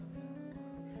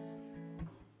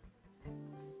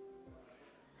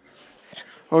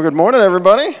Well, good morning,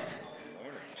 everybody.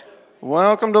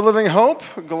 Welcome to Living Hope.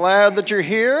 Glad that you're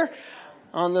here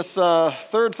on this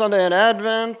third Sunday in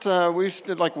Advent. We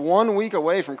stood like 1 week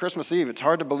away from Christmas Eve. It's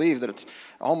hard to believe that it's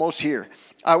almost here.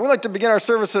 We like to begin our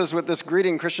services with this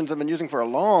greeting Christians have been using for a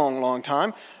long, long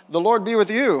time. The Lord be with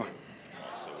you.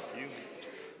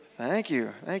 Thank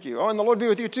you. Oh, and the Lord be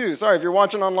with you too. Sorry, if you're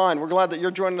watching online, we're glad that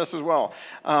you're joining us as well.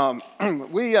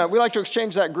 We like to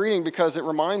exchange that greeting because it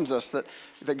reminds us that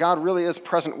God really is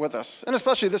present with us. And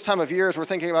especially this time of year as we're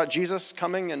thinking about Jesus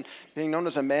coming and being known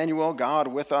as Emmanuel, God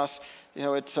with us. You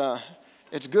know, it's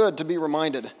good to be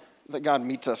reminded that God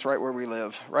meets us right where we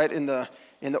live, right in the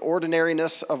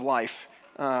ordinariness of life.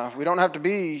 We don't have to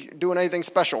be doing anything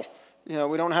special. You know,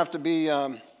 we don't have to be...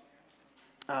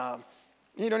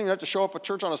 You don't even have to show up at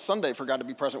church on a Sunday for God to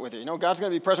be present with you. You know, God's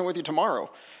going to be present with you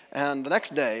tomorrow and the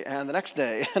next day and the next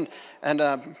day. And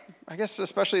I guess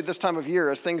especially at this time of year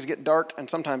as things get dark and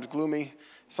sometimes gloomy,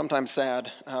 sometimes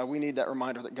sad, we need that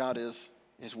reminder that God is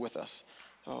with us.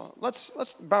 So let's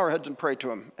bow our heads and pray to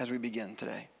him as we begin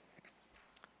today.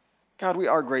 God, we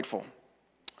are grateful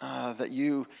that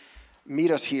you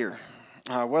meet us here.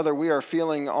 Whether we are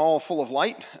feeling all full of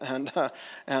light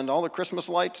and all the Christmas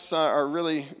lights are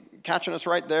really catching us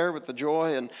right there with the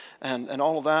joy and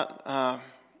all of that,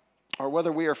 or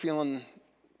whether we are feeling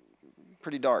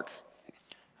pretty dark,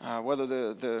 whether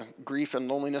the grief and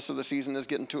loneliness of the season is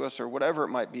getting to us or whatever it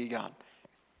might be, God.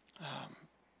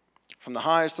 From the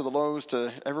highs to the lows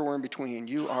to everywhere in between,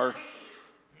 you are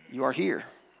here.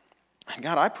 And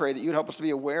God, I pray that you'd help us to be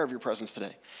aware of your presence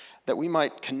today, that we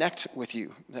might connect with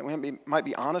you, that we might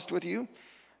be honest with you,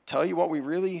 tell you what we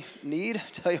really need,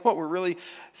 tell you what we're really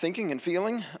thinking and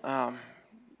feeling,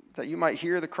 that you might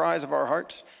hear the cries of our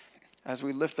hearts as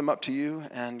we lift them up to you.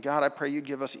 And God, I pray you'd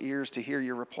give us ears to hear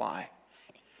your reply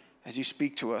as you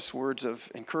speak to us, words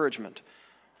of encouragement,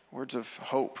 words of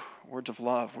hope, words of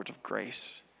love, words of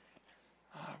grace.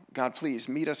 God, please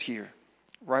meet us here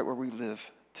right where we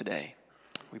live today.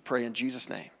 We pray in Jesus'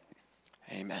 name.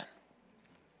 Amen.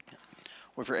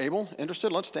 Well, if you're able,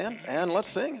 interested, let's stand and let's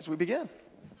sing as we begin.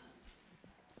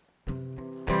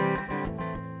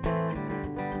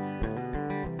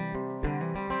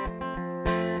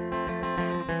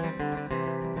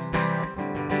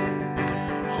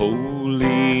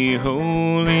 Holy,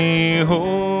 holy,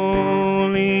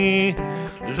 holy,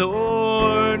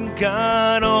 Lord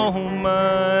God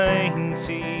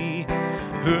Almighty,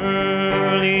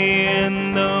 early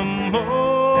in the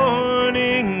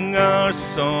morning our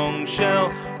song shall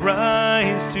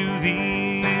rise to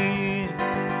thee.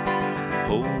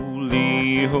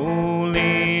 Holy,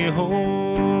 holy,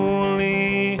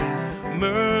 holy,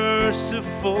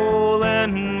 merciful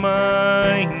and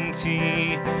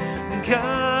mighty,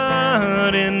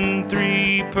 God in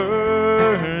three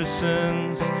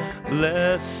persons,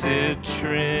 blessed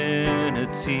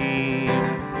Trinity.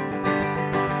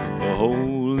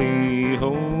 Holy,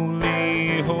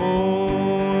 holy,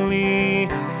 holy,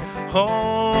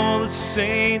 all the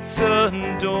saints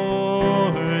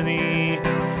adore thee,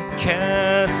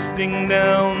 casting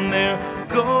down their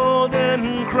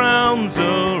golden crowns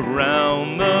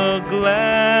around the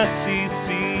glassy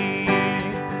sea.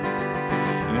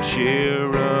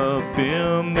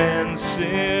 Cherubim and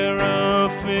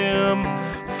seraphim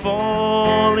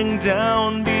falling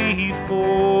down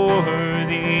before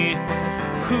thee,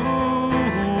 who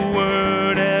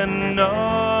word and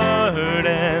art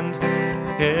and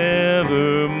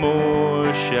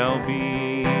evermore shall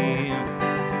be.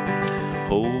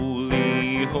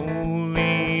 Holy,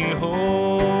 holy,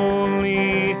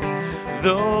 holy,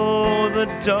 though the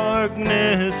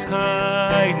darkness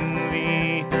hide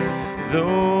thee,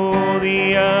 though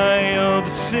the eye of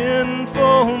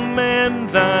sinful man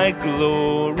thy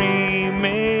glory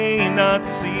may not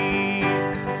see,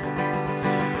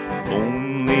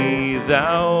 only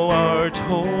thou art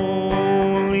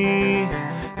holy,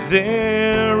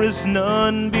 there is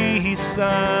none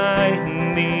beside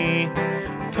thee,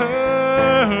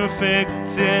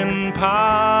 perfect in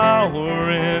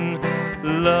power, in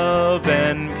love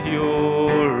and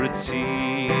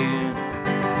purity.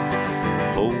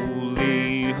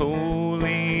 Holy,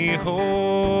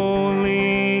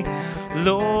 holy,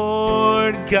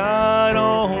 Lord God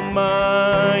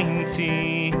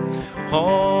Almighty,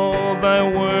 all thy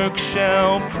works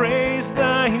shall praise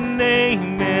thy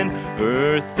name in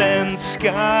earth and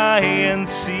sky and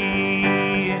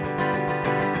sea.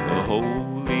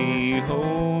 Holy,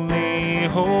 holy,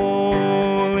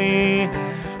 holy,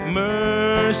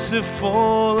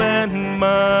 merciful and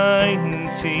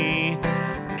mighty,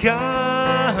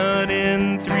 God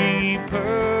in three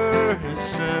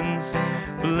persons,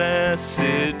 persons,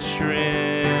 blessed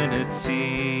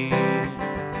Trinity.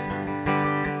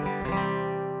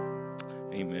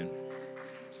 Amen.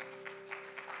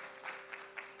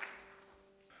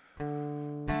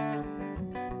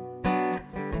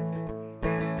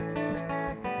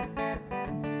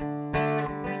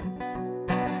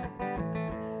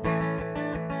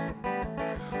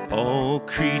 All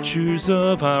creatures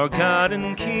of our God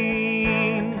and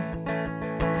King,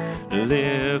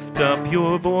 lift up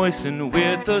your voice and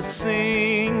with us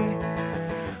sing.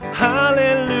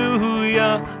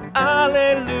 Hallelujah,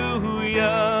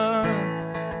 Alleluia.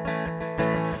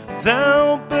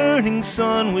 Thou burning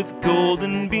sun with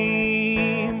golden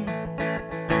beam,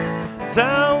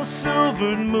 thou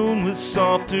silvered moon with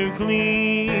softer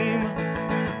gleam.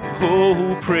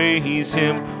 Oh, praise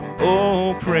him,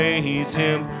 oh, praise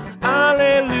him.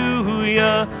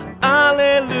 Alleluia,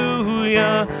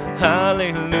 Alleluia,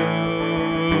 Hallelujah.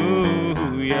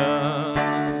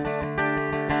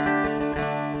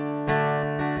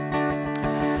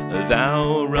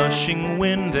 Thou rushing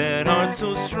wind that art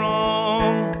so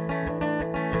strong,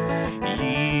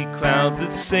 ye clouds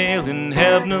that sail in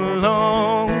heaven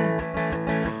along.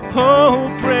 Oh,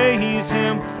 praise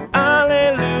him,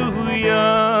 Alleluia.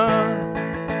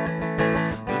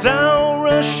 Thou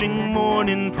rushing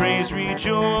morning, praise,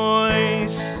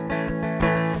 rejoice.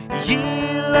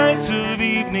 Ye lights of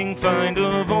evening, find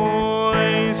a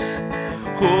voice.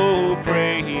 Oh,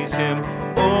 praise him,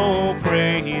 oh,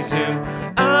 praise him.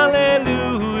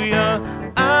 Alleluia,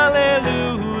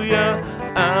 Alleluia,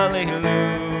 Alleluia.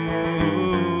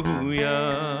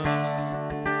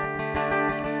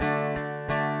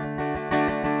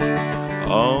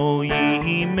 All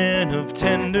ye men of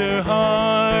tender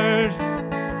heart,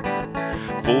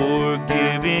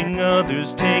 forgiving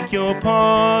others, take your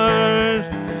part.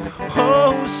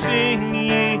 Oh, sing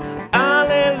ye,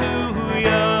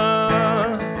 Alleluia.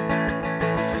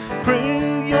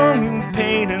 Pray young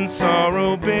pain and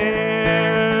sorrow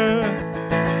bear.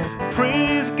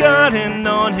 Praise God and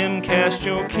on him cast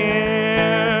your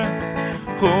care.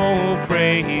 Oh,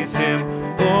 praise him,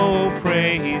 oh,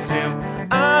 praise him.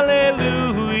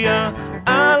 Alleluia,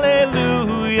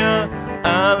 Alleluia,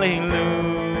 Alleluia.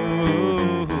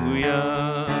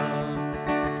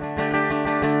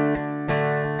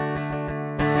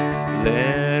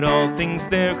 Let all things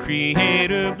their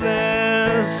Creator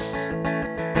bless,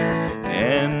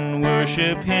 and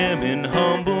worship him in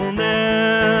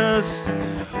humbleness.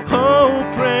 Oh,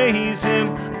 praise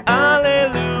him,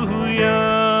 Alleluia.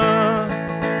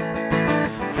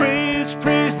 Praise,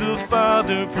 praise the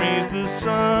Father, praise the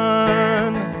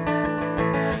Son,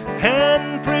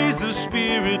 and praise the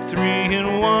Spirit, three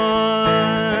in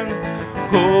one.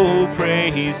 Oh,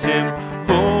 praise him,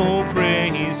 oh,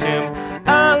 praise him.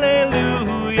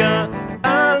 Alleluia,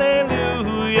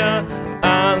 Alleluia,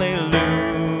 Alleluia.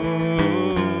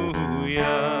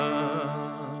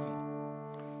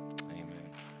 Amen.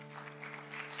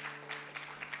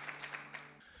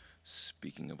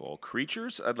 Speaking of all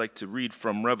creatures, I'd like to read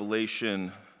from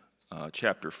Revelation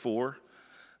chapter 4.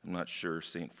 I'm not sure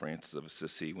St. Francis of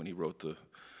Assisi, when he wrote the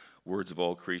words of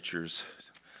all creatures,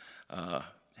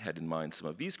 had in mind some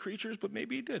of these creatures, but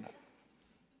maybe he did.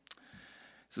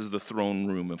 This is the throne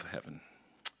room of heaven.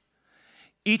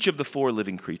 Each of the 4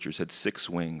 living creatures had 6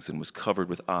 wings and was covered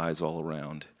with eyes all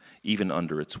around, even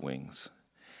under its wings.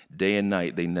 Day and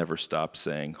night they never stopped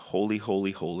saying, Holy,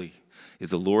 holy, holy is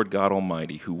the Lord God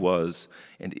Almighty, who was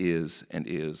and is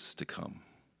to come.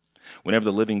 Whenever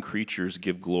the living creatures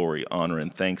give glory, honor,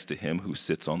 and thanks to him who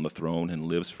sits on the throne and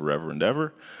lives forever and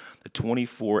ever, the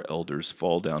 24 elders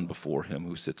fall down before him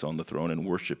who sits on the throne and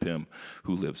worship him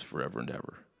who lives forever and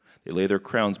ever. They lay their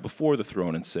crowns before the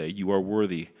throne and say, You are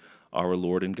worthy, our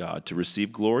Lord and God, to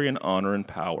receive glory and honor and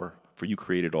power, for you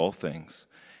created all things,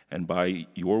 and by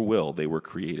your will they were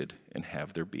created and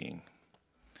have their being.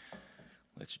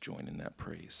 Let's join in that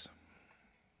praise.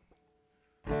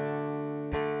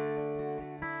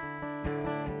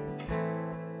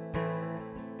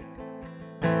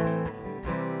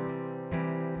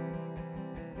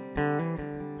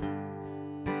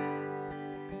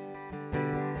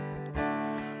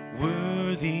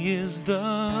 Worthy is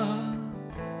the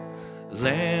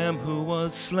Lamb who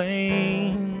was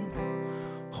slain,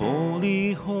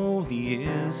 holy, holy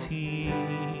is he.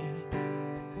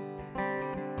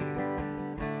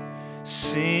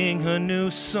 Sing a new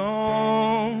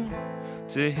song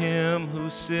to him who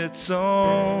sits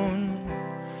on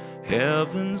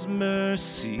heaven's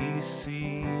mercy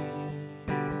seat.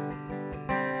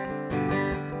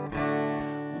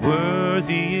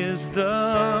 Worthy is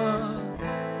the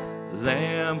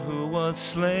Lamb who was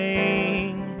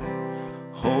slain,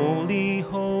 holy,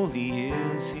 holy holy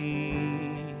is he.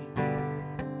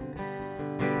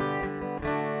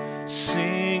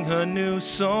 Sing a new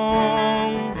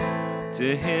song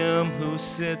to him who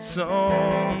sits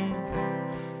on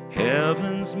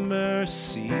heaven's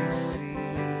mercy seat.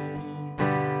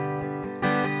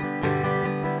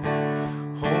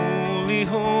 Holy,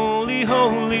 holy,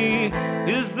 holy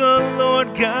is the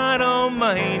Lord God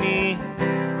Almighty,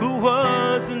 who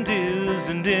was and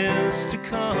is to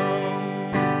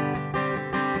come.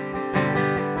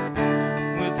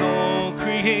 With all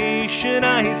creation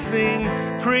I sing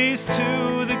praise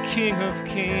to the King of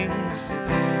Kings.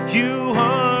 You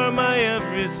are my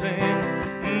everything,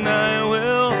 and I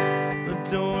will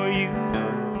adore you.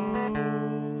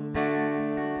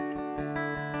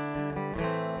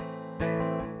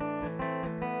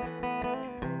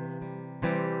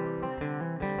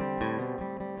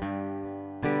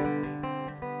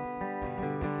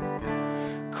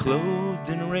 Clothed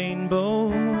in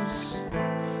rainbows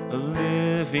of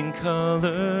living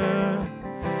color,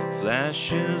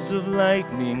 flashes of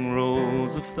lightning,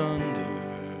 rolls of thunder.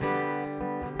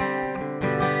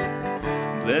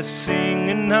 Blessing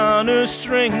and honor,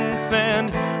 strength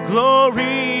and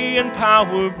glory and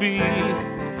power be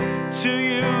to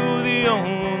you, the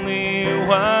only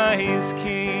wise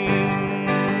King.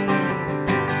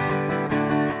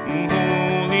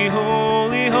 Holy,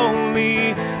 holy,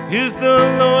 holy is the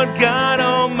Lord God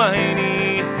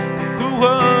Almighty, who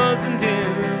was and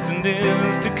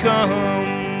is to come.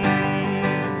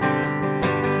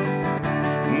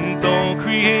 With all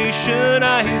creation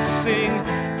I sing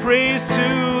praise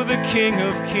to the King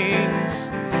of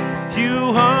Kings.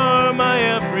 You are my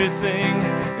everything,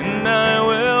 and I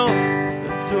will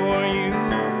adore you.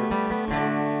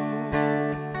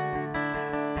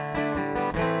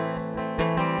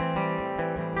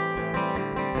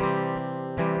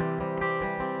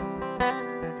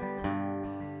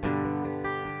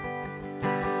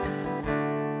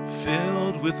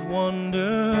 Filled with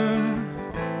wonder,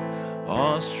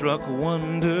 awestruck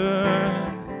wonder,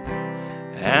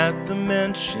 at the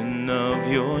mention of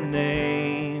your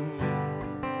name.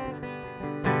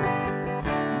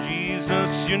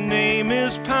 Jesus, your name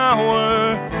is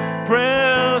power,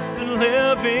 breath and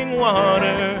living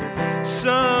water,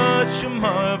 such a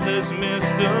marvelous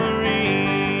mystery.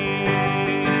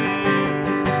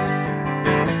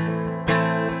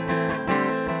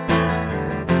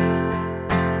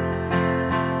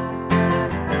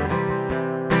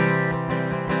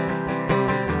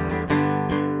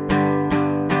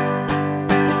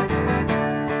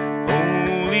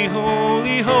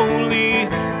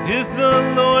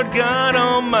 God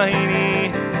Almighty,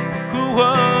 who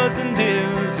was and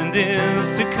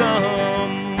is to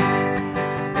come.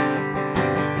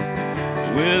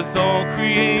 With all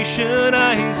creation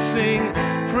I sing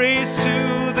praise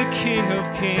to the King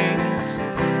of Kings.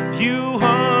 You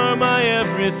are my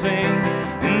everything,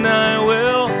 and I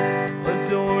will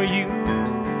adore you.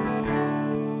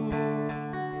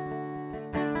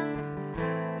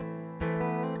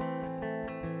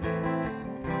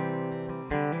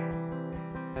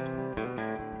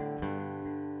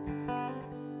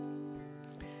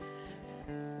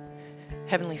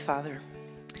 Heavenly Father,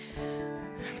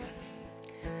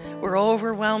 we're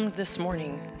overwhelmed this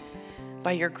morning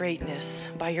by your greatness,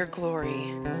 by your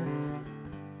glory,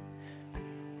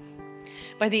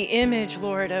 by the image,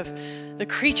 Lord, of the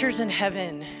creatures in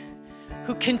heaven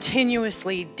who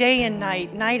continuously, day and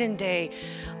night, night and day,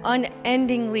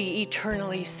 unendingly,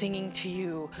 eternally singing to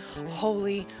you,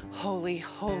 holy, holy,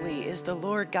 holy is the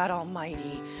Lord God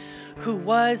Almighty, who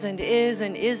was and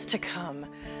is to come.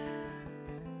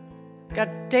 God,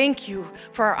 thank you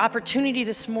for our opportunity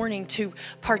this morning to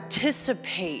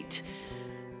participate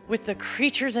with the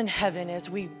creatures in heaven as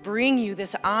we bring you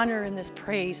this honor and this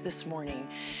praise this morning,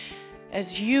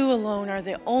 as you alone are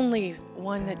the only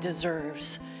one that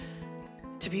deserves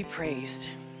to be praised.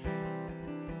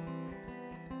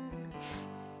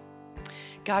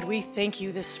 God, we thank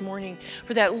you this morning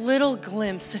for that little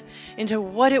glimpse into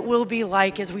what it will be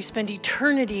like as we spend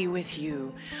eternity with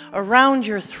you, around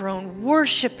your throne,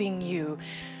 worshiping you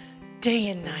day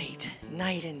and night,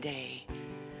 night and day.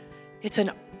 It's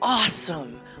an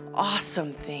awesome,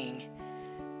 awesome thing.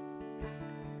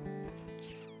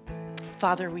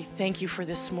 Father, we thank you for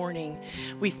this morning.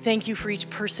 We thank you for each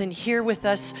person here with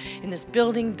us in this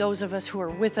building, those of us who are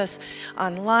with us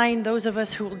online, those of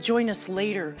us who will join us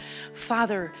later.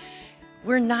 Father,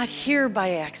 we're not here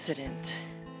by accident.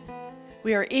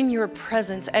 We are in your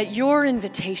presence at your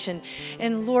invitation.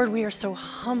 And Lord, we are so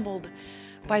humbled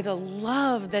by the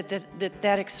love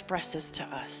that expresses to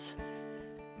us.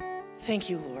 Thank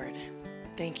you, Lord.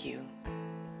 Thank you.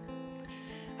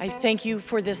 I thank you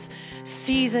for this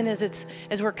season as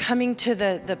we're coming to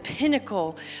the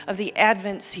pinnacle of the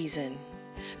Advent season,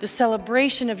 the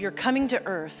celebration of your coming to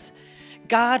earth,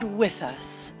 God with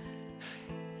us.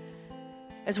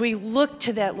 As we look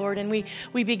to that, Lord, and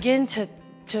we begin to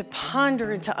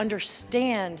ponder and to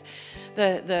understand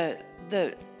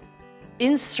the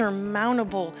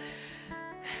insurmountable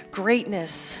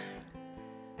greatness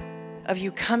of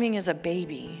you coming as a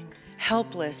baby,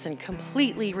 helpless and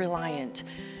completely reliant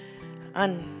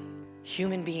on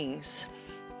human beings.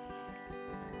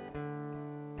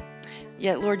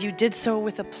 Yet, Lord, you did so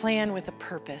with a plan, with a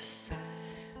purpose,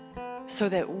 so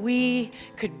that we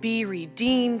could be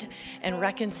redeemed and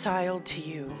reconciled to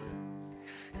you.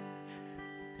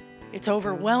 It's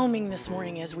overwhelming this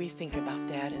morning as we think about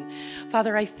that. And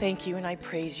Father, I thank you and I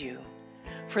praise you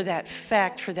for that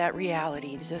fact, for that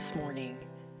reality this morning,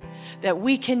 that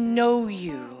we can know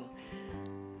you.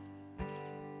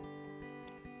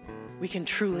 We can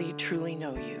truly, truly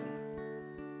know you.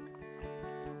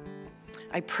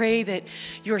 I pray that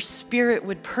your Spirit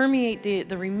would permeate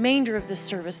the remainder of this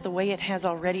service the way it has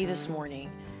already this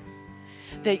morning.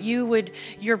 That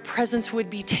your presence would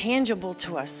be tangible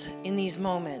to us in these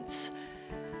moments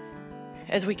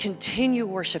as we continue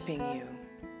worshiping you.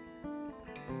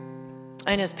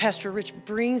 And as Pastor Rich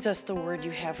brings us the word you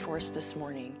have for us this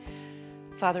morning,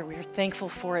 Father, we are thankful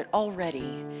for it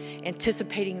already,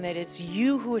 anticipating that it's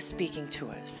you who is speaking to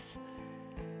us.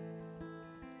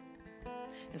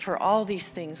 And for all these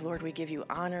things, Lord, we give you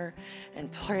honor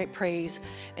and praise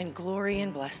and glory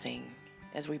and blessing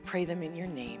as we pray them in your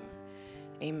name.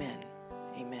 Amen.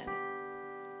 Amen.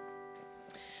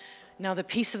 Now the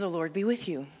peace of the Lord be with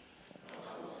you.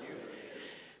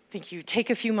 Thank you.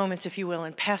 Take a few moments, if you will,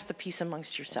 and pass the peace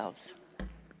amongst yourselves.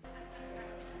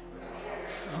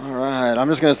 All right, I'm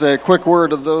just going to say a quick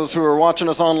word to those who are watching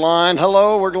us online.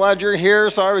 Hello, we're glad you're here.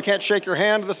 Sorry we can't shake your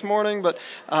hand this morning, but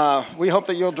we hope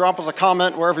that you'll drop us a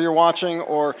comment wherever you're watching,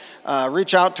 or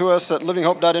reach out to us at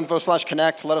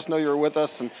livinghope.info/connect. Let us know you're with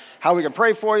us and how we can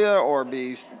pray for you or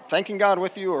be thanking God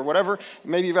with you or whatever.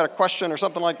 Maybe you've got a question or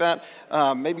something like that.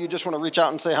 Maybe you just want to reach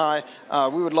out and say hi.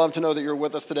 We would love to know that you're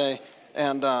with us today.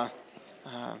 And and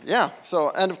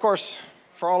of course,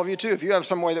 for all of you too, if you have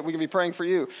some way that we can be praying for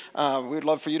you, we would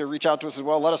love for you to reach out to us as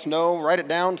well. Let us know, write it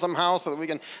down somehow so that we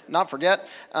can not forget.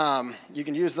 You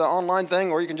can use the online thing,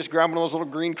 or you can just grab one of those little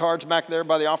green cards back there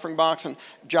by the offering box and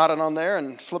jot it on there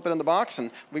and slip it in the box,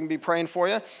 and we can be praying for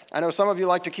you. I know some of you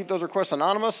like to keep those requests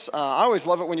anonymous. I always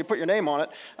love it when you put your name on it.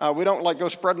 We don't go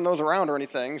spreading those around or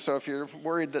anything, so if you're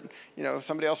worried that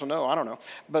somebody else will know, I don't know.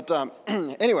 But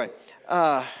anyway,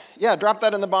 drop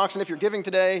that in the box, and if you're giving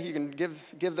today, you can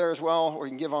give there as well, or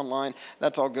you can give online.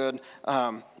 That's all good.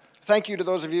 Thank you to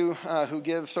those of you who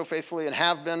give so faithfully and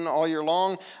have been all year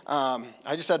long.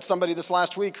 I just had somebody this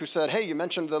last week who said, hey, you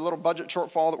mentioned the little budget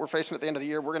shortfall that we're facing at the end of the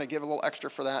year. We're going to give a little extra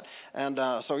for that. And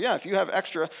if you have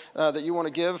extra that you want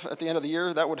to give at the end of the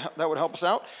year, that would help us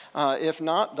out. If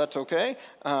not, that's okay.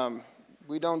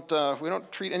 We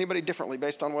don't treat anybody differently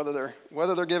based on whether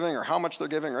they're giving or how much they're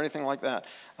giving or anything like that.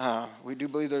 We do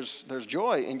believe there's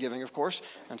joy in giving, of course,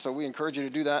 and so we encourage you to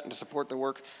do that and to support the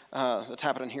work that's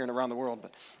happening here and around the world.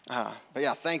 But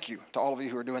thank you to all of you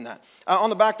who are doing that. On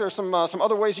the back, there's some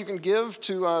other ways you can give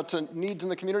to needs in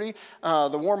the community.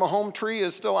 The Warm a Home tree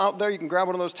is still out there. You can grab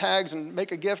one of those tags and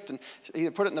make a gift and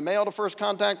either put it in the mail to First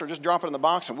Contact or just drop it in the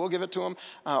box and we'll give it to them.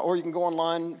 Or you can go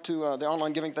online to the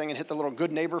online giving thing and hit the little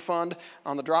Good Neighbor Fund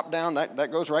on the drop down.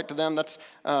 That goes right to them. That's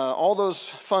all those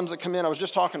funds that come in. I was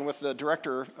just talking with the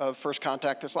director of First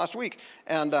Contact this last week,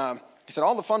 and he said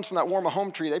all the funds from that Warm a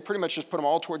Home tree, they pretty much just put them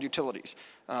all toward utilities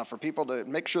for people to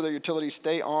make sure their utilities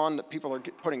stay on, that people are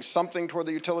putting something toward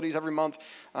the utilities every month.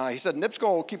 He said NIPSCO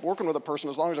will keep working with a person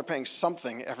as long as they're paying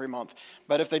something every month.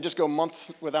 But if they just go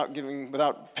months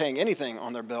without paying anything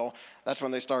on their bill, that's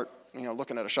when they start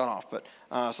looking at a shutoff. But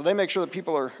so they make sure that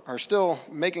people are still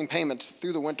making payments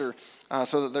through the winter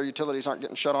so that their utilities aren't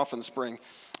getting shut off in the spring.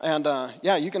 And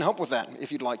you can help with that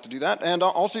if you'd like to do that. And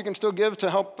also you can still give to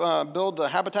help build the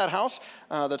Habitat House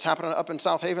that's happening up in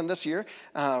South Haven this year.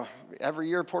 Every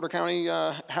year, Porter County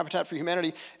Habitat for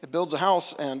Humanity builds a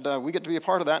house, and we get to be a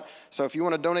part of that. So if you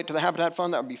want to donate to the Habitat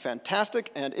Fund, that would be fantastic.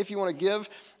 And if you want to give,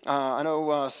 I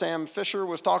know Sam Fisher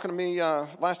was talking to me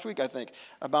last week, I think,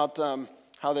 about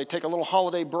how they take a little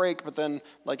holiday break, but then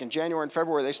in January and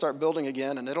February, they start building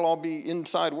again, and it'll all be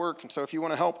inside work. And so if you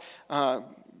want to help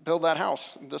build that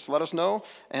house, just let us know,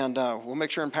 and we'll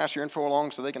make sure and pass your info along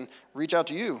so they can reach out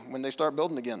to you when they start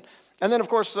building again. And then, of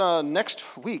course, next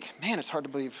week, man, it's hard to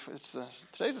believe.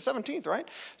 Today's the 17th, right?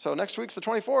 So next week's the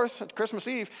 24th, Christmas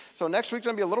Eve. So next week's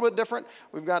going to be a little bit different.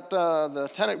 We've got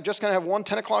just going to have one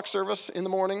 10 o'clock service in the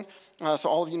morning. So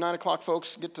all of you 9 o'clock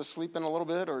folks get to sleep in a little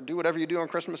bit or do whatever you do on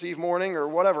Christmas Eve morning or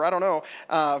whatever. I don't know.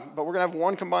 But we're going to have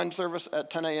one combined service at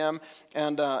 10 a.m.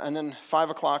 And then 5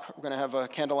 o'clock, we're going to have a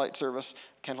candlelight service,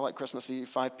 candlelight Christmas Eve,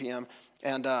 5 p.m.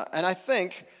 And I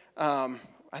think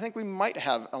we might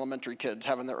have elementary kids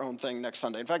having their own thing next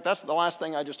Sunday. In fact, that's the last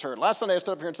thing I just heard. Last Sunday I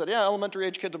stood up here and said, yeah, elementary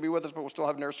age kids will be with us, but we'll still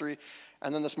have nursery.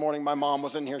 And then this morning my mom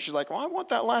was in here. She's like, well, I want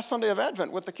that last Sunday of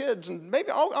Advent with the kids, and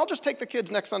maybe I'll just take the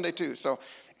kids next Sunday too. So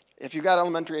if you've got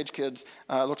elementary age kids,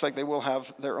 it looks like they will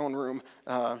have their own room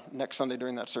next Sunday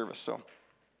during that service. So.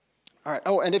 All right.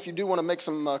 Oh, and if you do want to make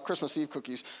some Christmas Eve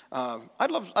cookies, I'd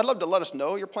love to let us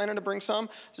know you're planning to bring some,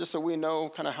 just so we know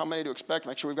kind of how many to expect.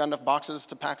 Make sure we've got enough boxes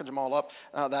to package them all up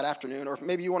that afternoon. Or if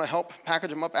maybe you want to help package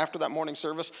them up after that morning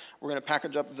service, we're going to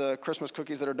package up the Christmas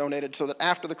cookies that are donated so that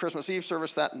after the Christmas Eve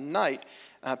service that night,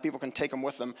 people can take them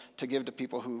with them to give to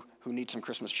people who need some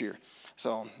Christmas cheer.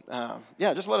 So,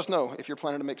 yeah, just let us know if you're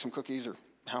planning to make some cookies or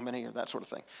how many or that sort of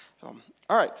thing. So,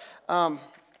 all right.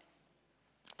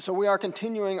 So we are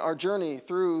continuing our journey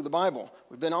through the Bible.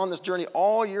 We've been on this journey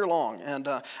all year long. And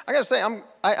I got to say,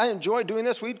 I enjoy doing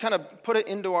this. We kind of put it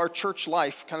into our church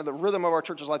life, kind of the rhythm of our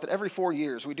church's life, that every 4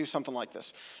 years we do something like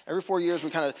this. Every 4 years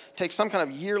we kind of take some kind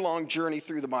of year-long journey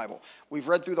through the Bible. We've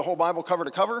read through the whole Bible cover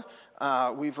to cover.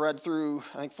 We've read through,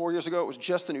 I think 4 years ago, it was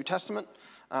just the New Testament.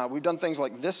 We've done things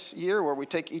like this year where we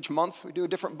take each month, we do a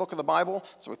different book of the Bible.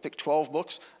 So we pick 12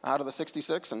 books out of the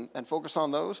 66 and focus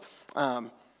on those.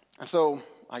 And so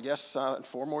I guess in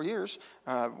 4 more years,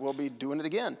 we'll be doing it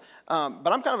again. But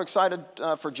I'm kind of excited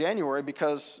for January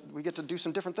because we get to do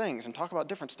some different things and talk about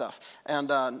different stuff.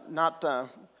 And I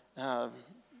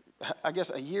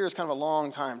guess a year is kind of a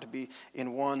long time to be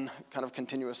in one kind of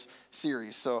continuous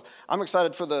series. So I'm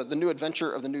excited for the new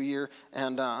adventure of the new year,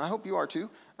 and I hope you are too.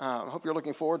 I hope you're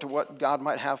looking forward to what God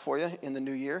might have for you in the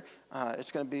new year.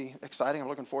 It's going to be exciting. I'm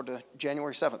looking forward to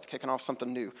January 7th, kicking off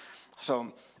something new.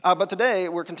 So, but today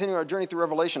we're continuing our journey through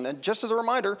Revelation. And just as a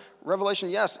reminder,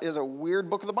 Revelation, yes, is a weird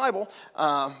book of the Bible,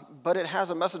 but it has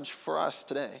a message for us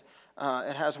today.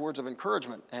 It has words of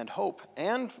encouragement and hope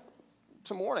and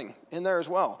some warning in there as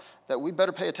well that we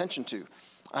better pay attention to.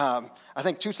 I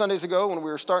think 2 Sundays ago when we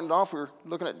were starting off, we were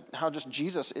looking at how just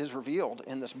Jesus is revealed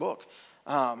in this book.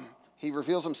 He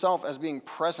reveals himself as being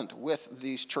present with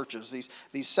these churches,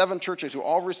 these 7 churches who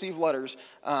all receive letters.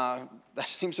 That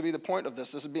seems to be the point of this.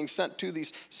 This is being sent to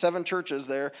these 7 churches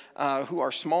there who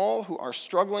are small, who are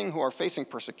struggling, who are facing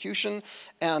persecution.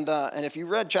 And if you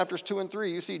read chapters 2 and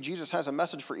 3, you see Jesus has a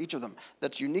message for each of them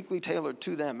that's uniquely tailored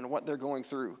to them and what they're going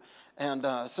through. And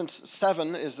since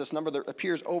 7 is this number that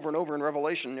appears over and over in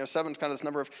Revelation, 7 is kind of this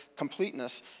number of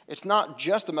completeness. It's not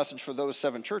just a message for those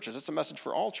 7 churches. It's a message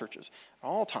for all churches,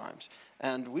 all times.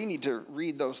 And we need to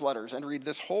read those letters and read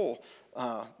this whole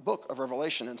book of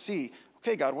Revelation and see,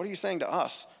 okay, God, what are you saying to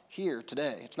us here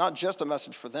today? It's not just a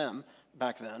message for them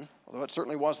back then, although it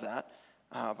certainly was that,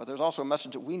 but there's also a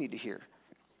message that we need to hear.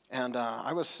 And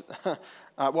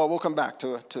we'll come back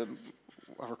to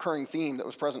a recurring theme that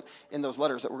was present in those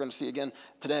letters that we're going to see again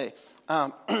today.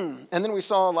 And then we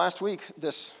saw last week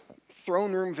this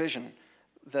throne room vision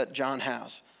that John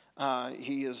has.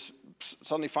 He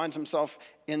suddenly finds himself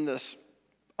in this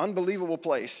unbelievable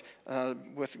place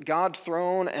with God's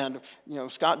throne, and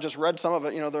Scott just read some of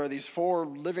it. There are these 4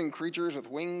 living creatures with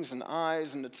wings and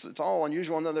eyes, and it's all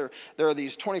unusual. And then there are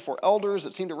these 24 elders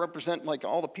that seem to represent like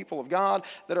all the people of God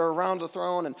that are around the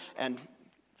throne, and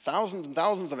thousands and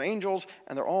thousands of angels,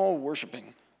 and they're all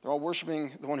worshiping. They're all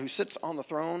worshiping the one who sits on the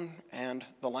throne and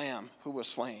the Lamb who was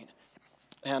slain.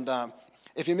 And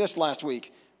if you missed last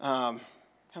week, kind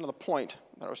of the point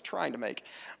that I was trying to make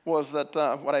was that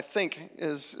what I think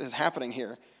is happening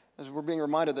here is we're being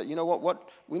reminded that, what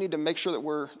we need to make sure that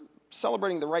we're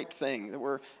celebrating the right thing,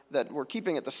 that we're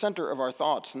keeping at the center of our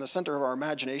thoughts and the center of our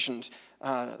imaginations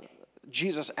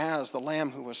Jesus as the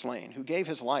Lamb who was slain, who gave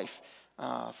his life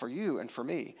for you and for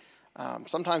me.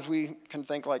 Sometimes we can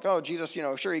think like, oh, Jesus,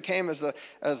 sure, he came as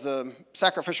the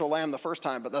sacrificial lamb the first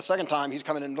time, but the second time he's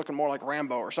coming in looking more like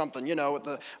Rambo or something,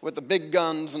 with the big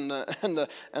guns and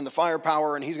the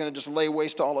firepower, and he's going to just lay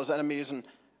waste to all his enemies. And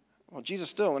well, Jesus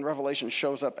still in Revelation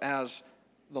shows up as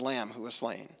the Lamb who was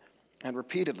slain. And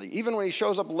repeatedly, even when he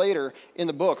shows up later in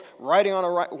the book, riding on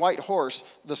a white horse,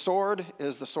 the sword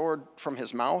is the sword from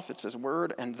his mouth. It's his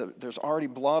word, and there's already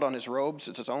blood on his robes.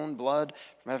 It's his own blood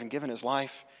from having given his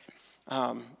life.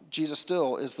 Jesus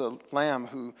still is the Lamb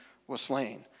who was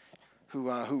slain,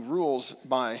 who rules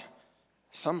by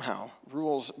somehow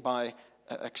rules by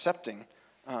accepting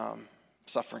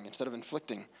suffering instead of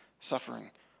inflicting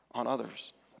suffering on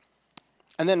others.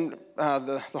 And then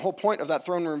the whole point of that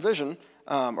throne room vision,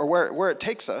 or where it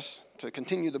takes us to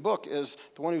continue the book, is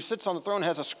the one who sits on the throne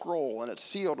has a scroll, and it's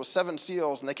sealed with 7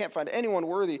 seals, and they can't find anyone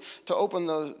worthy to open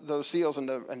those seals and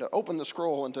to open the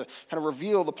scroll and to kind of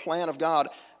reveal the plan of God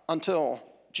until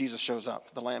Jesus shows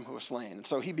up, the Lamb who was slain. And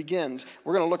so he begins.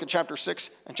 We're going to look at chapter 6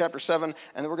 and chapter 7,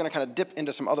 and then we're going to kind of dip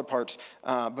into some other parts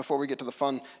before we get to the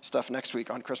fun stuff next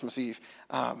week on Christmas Eve.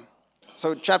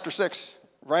 So chapter 6,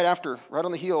 right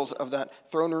on the heels of that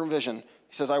throne room vision,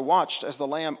 he says, I watched as the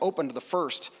Lamb opened the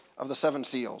first of the 7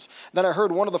 seals. Then I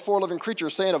heard one of the 4 living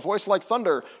creatures say in a voice like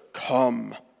thunder,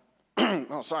 come.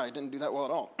 Oh, sorry, I didn't do that well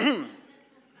at all.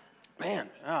 Man,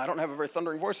 I don't have a very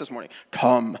thundering voice this morning.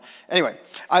 Come. Anyway,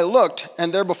 I looked,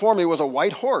 and there before me was a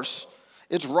white horse.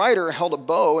 Its rider held a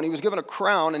bow, and he was given a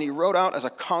crown, and he rode out as a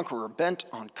conqueror, bent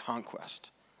on conquest.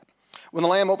 When the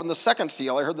Lamb opened the second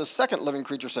seal, I heard the second living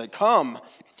creature say, come.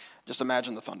 Just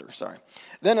imagine the thunder, sorry.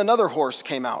 Then another horse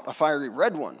came out, a fiery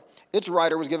red one. Its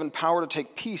rider was given power to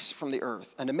take peace from the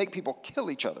earth and to make people kill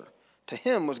each other. To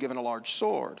him was given a large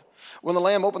sword. When the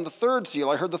Lamb opened the third seal,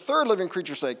 I heard the third living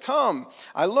creature say, come.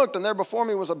 I looked, and there before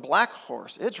me was a black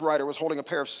horse. Its rider was holding a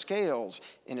pair of scales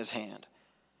in his hand.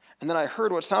 And then I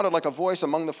heard what sounded like a voice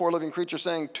among the 4 living creatures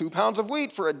saying, 2 pounds of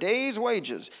wheat for a day's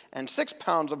wages, and 6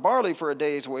 pounds of barley for a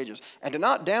day's wages, and do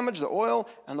not damage the oil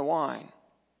and the wine.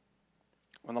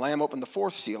 When the Lamb opened the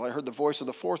 4th seal, I heard the voice of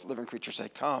the 4th living creature say,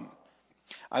 come.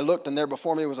 I looked, and there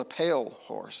before me was a pale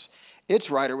horse. Its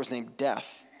rider was named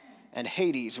Death, and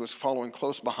Hades was following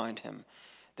close behind him.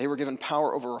 They were given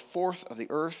power over 1/4 of the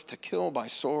earth to kill by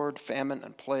sword, famine,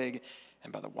 and plague,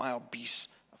 and by the wild beasts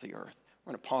of the earth.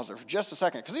 We're going to pause there for just a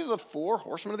second, because these are the 4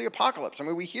 horsemen of the apocalypse. I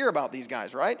mean, we hear about these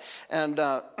guys, right? And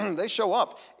they show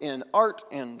up in art,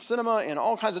 in cinema, in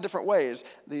all kinds of different ways.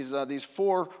 These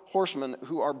 4 horsemen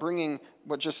who are bringing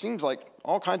what just seems like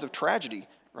all kinds of tragedy,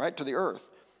 right, to the earth.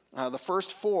 The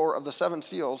first 4 of the 7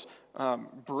 seals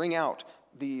bring out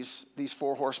these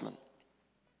 4 horsemen.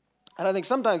 And I think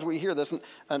sometimes we hear this, and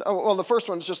the first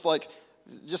one's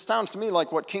just sounds to me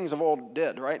like what kings of old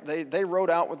did, right? They rode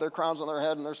out with their crowns on their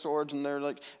head and their swords, and they're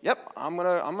like, yep, I'm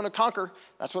gonna conquer.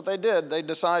 That's what they did. They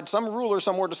decide, some ruler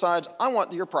somewhere decides, I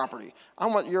want your property. I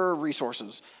want your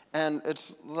resources. And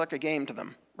it's like a game to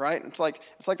them, right? It's like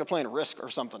they're playing Risk or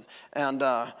something, and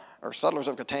or Settlers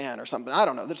of Catan or something. I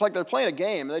don't know. It's like they're playing a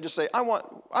game, and they just say, I want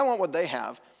what they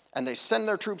have. And they send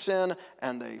their troops in,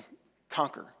 and they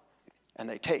conquer, and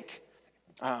they take.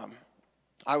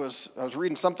 I was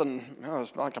reading something, it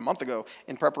was like a month ago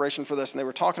in preparation for this, and they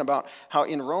were talking about how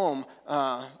in Rome,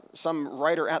 some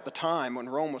writer at the time, when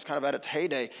Rome was kind of at its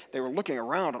heyday, they were looking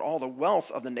around at all the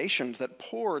wealth of the nations that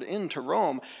poured into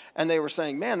Rome, and they were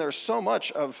saying, man, there's so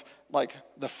much of like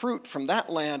the fruit from that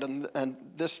land and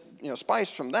this spice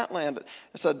from that land.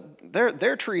 It said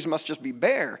their trees must just be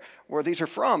bare where these are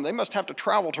from. They must have to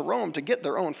travel to Rome to get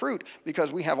their own fruit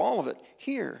because we have all of it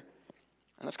here.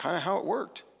 And that's kind of how it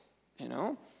worked.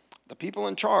 The people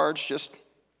in charge just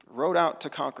rode out to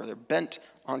conquer. They're bent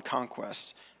on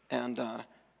conquest. And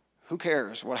who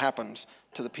cares what happens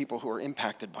to the people who are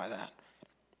impacted by that?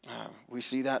 We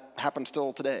see that happen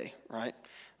still today, right?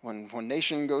 When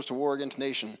nation goes to war against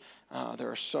nation,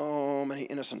 there are so many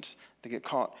innocents that get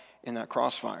caught in that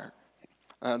crossfire.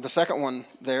 The second one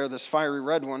there, this fiery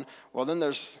red one, well, then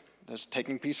there's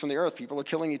taking peace from the earth. People are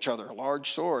killing each other. A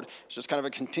large sword. It's just kind of a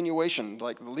continuation.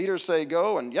 Like the leaders say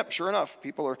go, and yep, sure enough,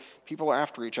 people are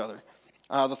after each other.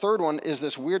 The third one is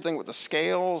this weird thing with the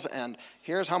scales, and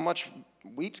here's how much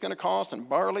wheat's going to cost, and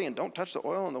barley, and don't touch the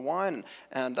oil and the wine,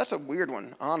 and that's a weird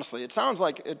one, honestly. It sounds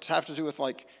like it has to do with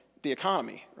like the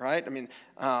economy, right? I mean,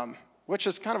 which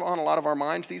is kind of on a lot of our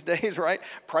minds these days, right?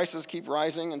 Prices keep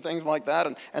rising and things like that,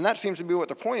 and that seems to be what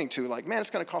they're pointing to. Like, man, it's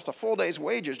going to cost a full day's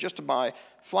wages just to buy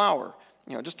flour,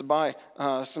 just to buy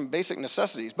some basic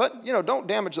necessities. But, don't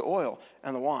damage the oil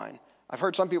and the wine. I've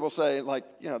heard some people say, like,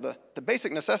 the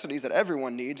basic necessities that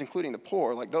everyone needs, including the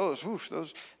poor, like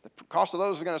the cost of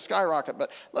those is going to skyrocket.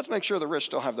 But let's make sure the rich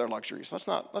still have their luxuries. Let's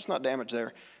not damage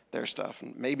their stuff.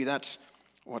 And maybe that's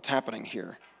what's happening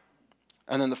here.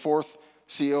 And then the 4th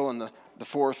seal and the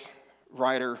 4th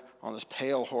rider on this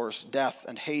pale horse, Death,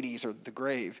 and Hades, or the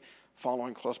grave,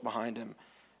 following close behind him.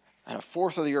 And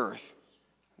 1/4 of the earth,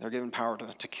 they're given power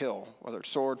to kill, whether it's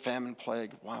sword, famine,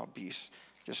 plague, wild beasts,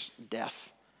 just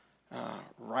death.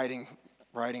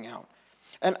 Riding out.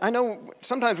 And I know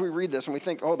sometimes we read this and we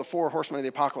think, the 4 horsemen of the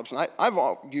apocalypse. And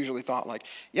I've usually thought like,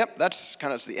 yep, that's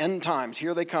kind of the end times.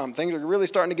 Here they come. Things are really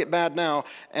starting to get bad now.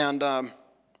 And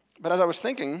But as I was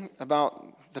thinking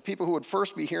about the people who would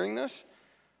first be hearing this,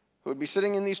 who would be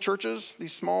sitting in these churches,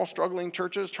 these small, struggling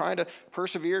churches, trying to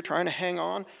persevere, trying to hang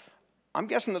on, I'm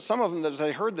guessing that some of them, as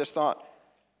they heard this, thought,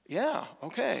 yeah,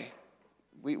 okay,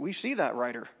 we see that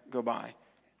rider go by.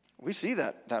 We see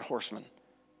that horseman.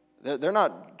 They're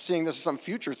not seeing this as some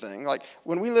future thing. Like,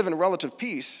 when we live in relative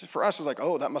peace, for us, it's like,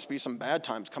 oh, that must be some bad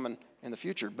times coming in the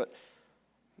future. But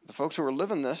the folks who were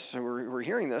living this, who were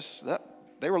hearing this,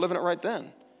 they were living it right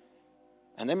then.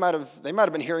 And they might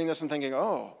have been hearing this and thinking,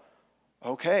 oh,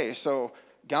 okay, so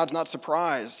God's not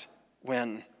surprised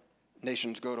when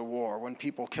nations go to war, when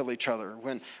people kill each other,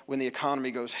 when the economy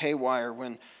goes haywire,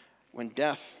 when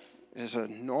death is a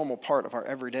normal part of our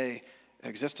everyday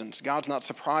existence. God's not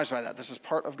surprised by that. This is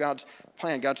part of God's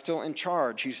plan. God's still in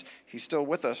charge. He's still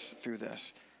with us through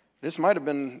this. This might have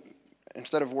been,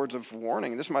 instead of words of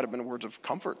warning, this might have been words of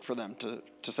comfort for them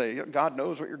to say, God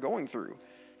knows what you're going through.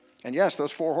 And yes,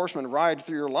 those 4 horsemen ride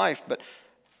through your life, but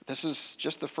this is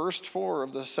just the first 4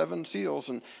 of the 7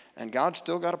 seals, and God's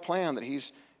still got a plan that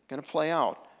he's going to play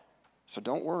out. So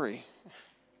don't worry.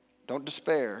 Don't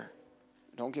despair.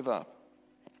 Don't give up.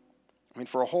 I mean,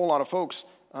 for a whole lot of folks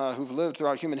who've lived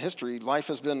throughout human history, life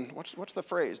has been, what's the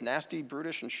phrase? Nasty,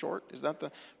 brutish, and short? Is that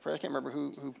the phrase? I can't remember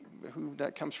who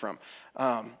that comes from.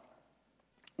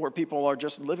 Where people are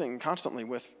just living constantly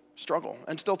with struggle.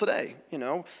 And still today,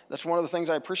 that's one of the things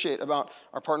I appreciate about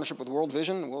our partnership with World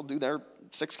Vision. We'll do their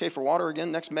 6K for Water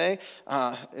again next May,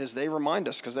 is they remind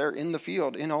us, because they're in the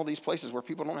field, in all these places where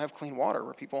people don't have clean water,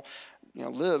 where people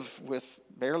live with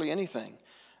barely anything.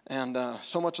 And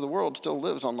so much of the world still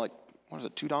lives on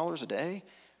 $2 a day,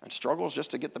 and struggles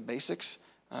just to get the basics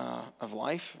of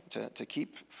life, to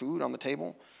keep food on the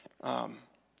table. And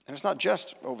it's not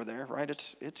just over there, right?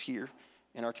 It's here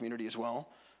in our community as well.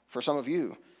 For some of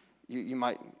you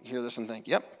might hear this and think,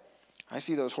 yep, I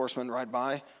see those horsemen ride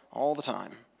by all the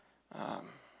time.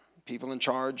 People in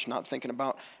charge, not thinking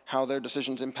about how their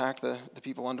decisions impact the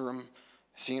people under them,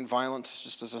 seeing violence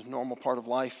just as a normal part of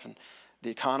life, and the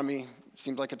economy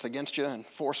seems like it's against you and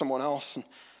for someone else, and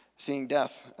seeing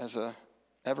death as a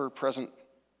ever-present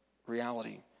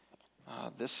reality.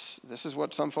 This is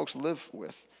what some folks live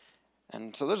with.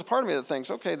 And so there's a part of me that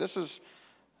thinks, okay, this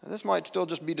might still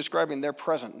just be describing their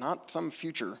present, not some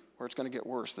future where it's going to get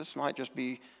worse. This might just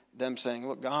be them saying,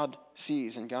 look, God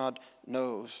sees and God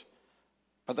knows.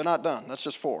 But they're not done. That's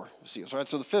just 4 seals, right?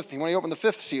 So when he opened the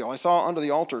 5th seal, I saw under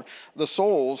the altar the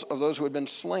souls of those who had been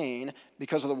slain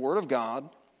because of the word of God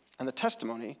and the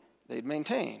testimony they'd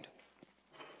maintained.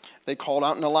 They called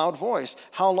out in a loud voice,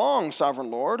 "How long,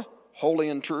 sovereign Lord, holy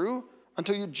and true,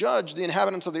 until you judge the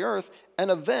inhabitants of the earth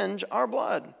and avenge our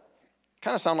blood?"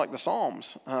 Kind of sound like the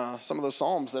Psalms, some of those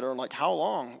Psalms that are like, how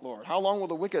long, Lord? How long will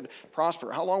the wicked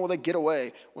prosper? How long will they get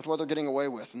away with what they're getting away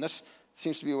with? And this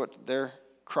seems to be what their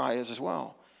cry is as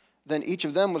well. Then each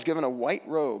of them was given a white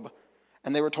robe,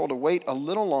 and they were told to wait a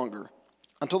little longer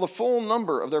until the full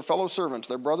number of their fellow servants,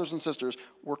 their brothers and sisters,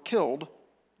 were killed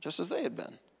just as they had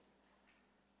been.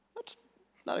 That's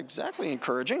not exactly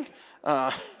encouraging.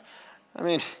 So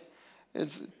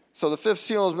the 5th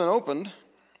seal has been opened,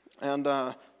 and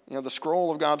the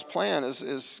scroll of God's plan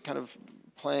is kind of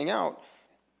playing out.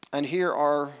 And here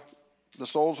are the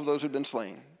souls of those who've been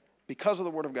slain because of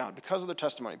the word of God, because of their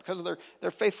testimony, because of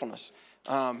their faithfulness.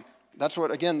 That's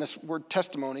what, again, this word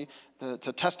testimony, to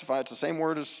testify, it's the same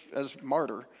word as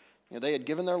martyr. They had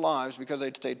given their lives because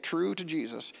they'd stayed true to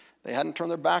Jesus. They hadn't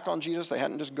turned their back on Jesus. They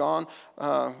hadn't just gone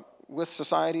with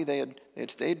society. They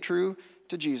had stayed true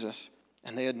to Jesus,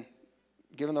 and they had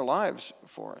given their lives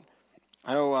for it.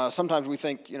 I know sometimes we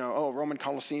think, Roman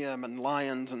Colosseum and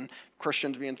lions and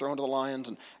Christians being thrown to the lions.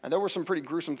 And there were some pretty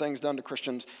gruesome things done to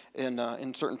Christians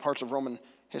in certain parts of Roman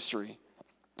history.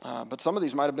 But some of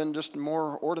these might have been just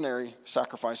more ordinary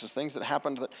sacrifices, things that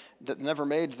happened that never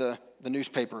made the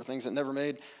newspaper, things that never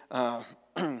made,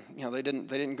 they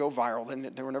didn't go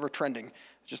viral. They were never trending.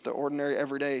 Just the ordinary,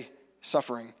 everyday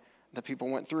suffering that people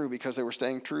went through because they were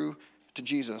staying true to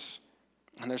Jesus.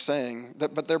 And they're saying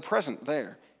that, but they're present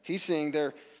there. He's seeing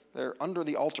they're under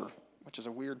the altar, which is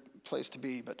a weird place to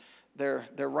be, but they're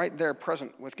right there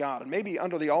present with God. And maybe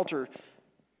under the altar,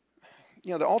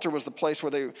 the altar was the place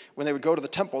where when they would go to the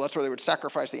temple, that's where they would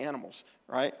sacrifice the animals,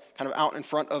 right? Kind of out in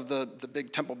front of the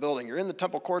big temple building. You're in the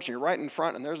temple courts and you're right in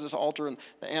front, and there's this altar, and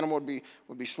the animal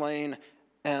would be slain.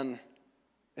 And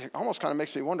it almost kind of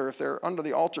makes me wonder if they're under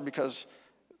the altar because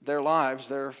their lives,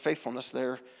 their faithfulness,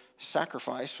 their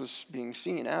sacrifice was being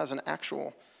seen as an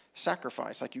actual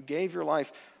sacrifice. Like, you gave your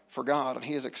life for God, and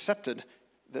he has accepted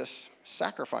this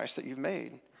sacrifice that you've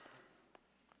made.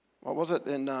 What was it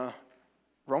in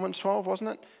Romans 12, wasn't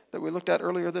it, that we looked at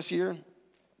earlier this year?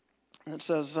 And it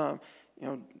says,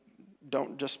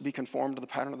 don't just be conformed to the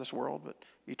pattern of this world, but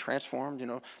be transformed.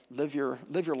 Live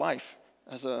your life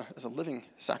as a living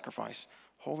sacrifice,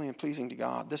 holy and pleasing to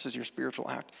God. This is your spiritual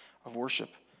act of worship.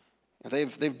 And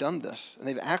they've done this, and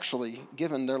they've actually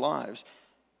given their lives.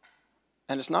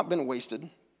 And it's not been wasted.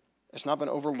 It's not been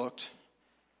overlooked.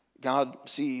 God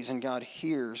sees and God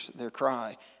hears their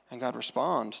cry, and God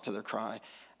responds to their cry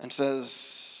and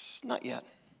says, not yet.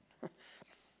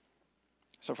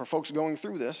 So for folks going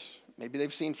through this, maybe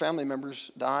they've seen family members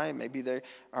die, maybe they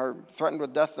are threatened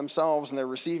with death themselves, and they're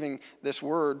receiving this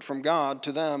word from God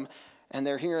to them, and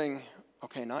they're hearing,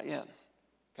 okay, not yet.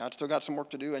 God's still got some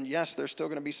work to do, and yes, there's still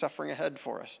going to be suffering ahead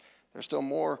for us. There's still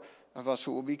more of us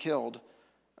who will be killed.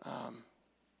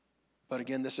 But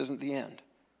again, this isn't the end.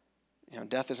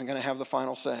 Death isn't going to have the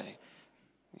final say.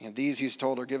 These, he's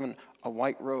told, are given a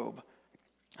white robe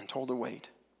and told to wait.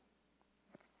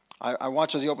 I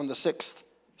watched as he opened the sixth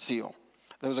seal.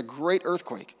 There was a great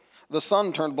earthquake. The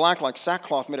sun turned black like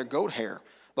sackcloth made of goat hair.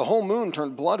 The whole moon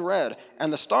turned blood red,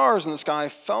 and the stars in the sky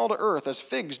fell to earth as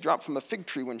figs drop from a fig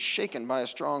tree when shaken by a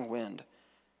strong wind.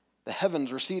 The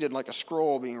heavens receded like a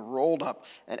scroll being rolled up,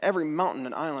 and every mountain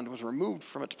and island was removed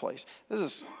from its place. This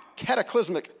is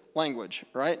cataclysmic language,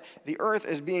 right? The earth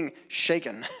is being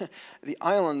shaken. The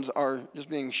islands are just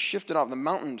being shifted off. The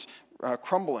mountains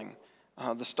crumbling.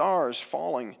 The stars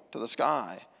falling to the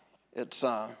sky. It's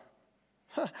all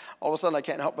of a sudden I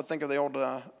can't help but think of the old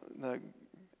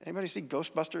anybody see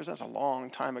Ghostbusters? That's a long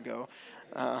time ago.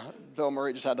 Bill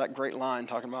Murray just had that great line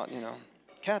talking about,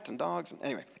 cats and dogs.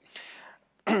 Anyway,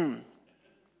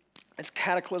 it's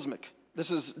cataclysmic.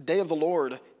 This is Day of the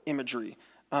Lord imagery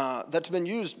that's been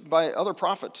used by other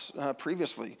prophets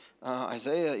previously.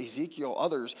 Isaiah, Ezekiel,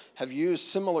 others have used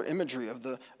similar imagery of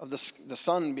the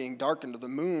sun being darkened, of the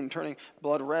moon turning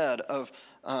blood red, of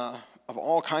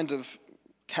all kinds of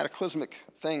cataclysmic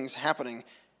things happening.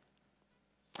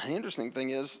 And the interesting thing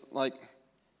is,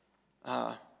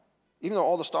 even though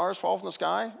all the stars fall from the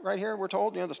sky, right here we're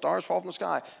told, the stars fall from the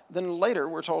sky. Then later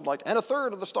we're told, and a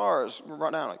third of the stars were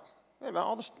brought down. Wait,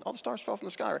 all the stars fell from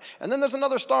the sky. And then there's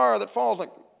another star that falls,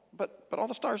 but all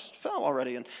the stars fell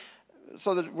already. And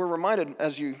so that we're reminded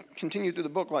as you continue through the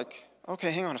book,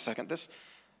 okay, hang on a second.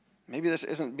 Maybe this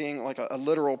isn't being like a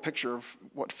literal picture of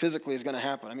what physically is going to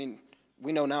happen. I mean,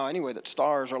 we know now anyway that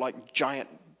stars are like giant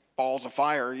balls of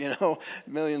fire,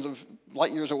 millions of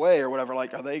light years away or whatever. Are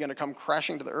they going to come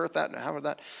crashing to the earth? How would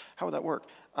that work?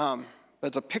 But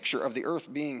it's a picture of the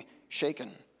earth being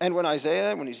shaken. And when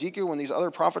Isaiah, when Ezekiel, when these other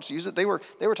prophets used it, they were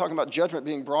talking about judgment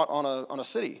being brought on a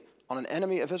city, on an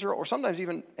enemy of Israel, or sometimes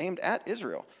even aimed at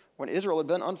Israel, when Israel had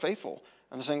been unfaithful.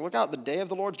 And they're saying, look out, the day of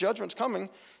the Lord's judgment's coming,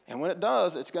 and when it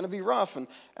does, it's going to be rough. And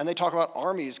they talk about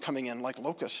armies coming in like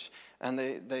locusts, and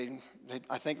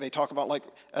I think they talk about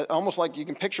almost like you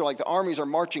can picture the armies are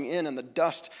marching in, and the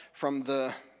dust from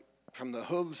the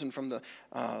hooves and from the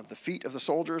feet of the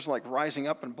soldiers rising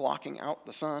up and blocking out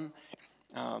the sun.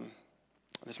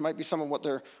 This might be some of what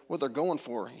they're going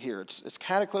for here. It's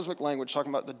cataclysmic language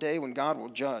talking about the day when God will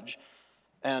judge.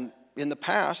 And in the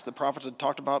past, the prophets had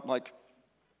talked about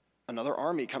another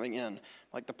army coming in,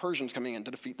 like the Persians coming in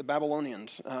to defeat the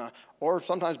Babylonians, or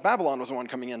sometimes Babylon was the one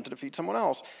coming in to defeat someone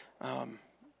else.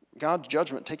 God's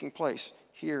judgment taking place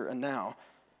here and now.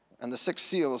 And the sixth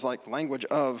seal is language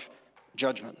of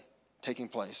judgment taking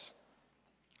place.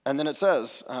 And then it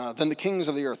says, then the kings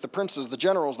of the earth, the princes, the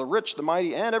generals, the rich, the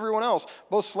mighty, and everyone else,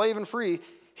 both slave and free,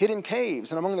 hid in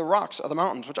caves and among the rocks of the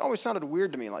mountains, which always sounded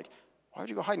weird to me. Why would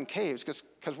you go hide in caves?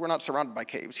 Because we're not surrounded by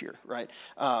caves here, right?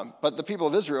 But the people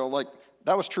of Israel,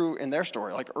 that was true in their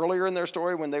story. Earlier in their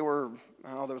story when there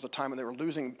was a time when they were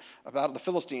losing about the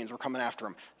Philistines were coming after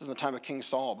them. This is the time of King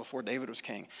Saul before David was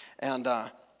king. And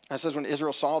it says when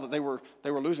Israel saw that they were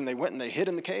losing, they went and they hid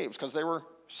in the caves because they were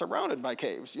surrounded by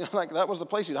caves. That was the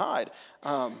place you'd hide.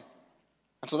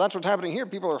 And so that's what's happening here.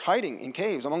 People are hiding in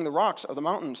caves among the rocks of the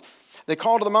mountains. They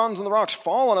call to the mountains and the rocks,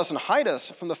 fall on us and hide us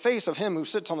from the face of him who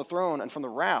sits on the throne and from the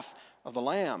wrath of the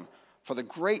Lamb. For the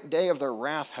great day of their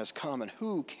wrath has come, and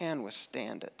who can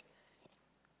withstand it?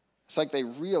 It's like they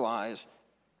realize,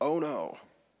 oh no,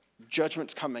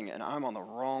 judgment's coming, and I'm on the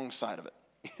wrong side of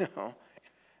it.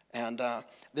 And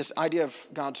this idea of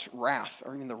God's wrath,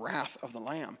 or even the wrath of the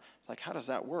Lamb, how does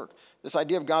that work? This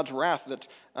idea of God's wrath that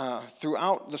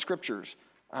throughout the scriptures,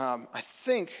 I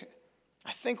think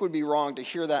would be wrong to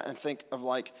hear that and think of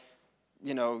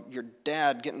your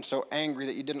dad getting so angry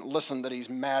that you didn't listen that he's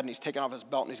mad and he's taking off his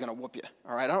belt and he's going to whoop you.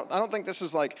 All right, I don't think this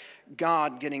is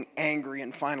God getting angry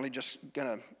and finally just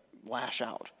going to lash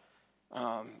out.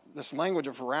 This language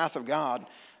of wrath of God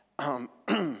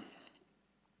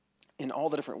in all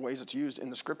the different ways it's used in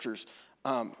the scriptures,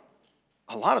 a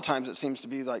lot of times it seems to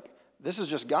be like, this is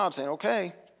just God saying,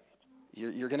 okay,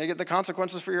 you're going to get the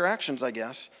consequences for your actions, I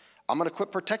guess. I'm going to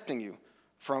quit protecting you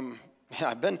from,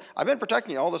 I've been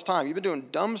protecting you all this time. You've been doing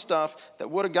dumb stuff that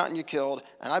would have gotten you killed,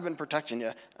 and I've been protecting you.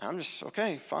 And I'm just,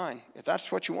 okay, fine. If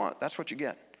that's what you want, that's what you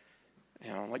get.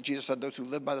 You know, like Jesus said, those who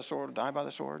live by the sword die by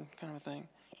the sword, kind of a thing.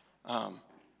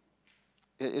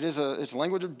 It's a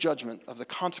language of judgment, of the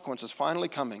consequences finally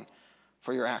coming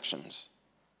for your actions.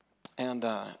 And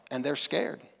they're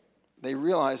scared. They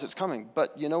realize it's coming.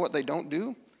 But you know what they don't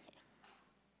do?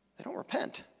 They don't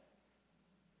repent.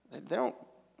 They don't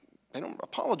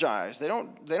apologize. They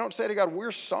don't say to God,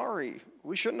 we're sorry.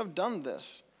 We shouldn't have done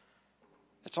this.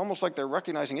 It's almost like they're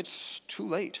recognizing it's too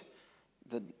late.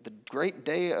 The great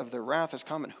day of their wrath has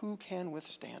come, and who can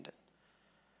withstand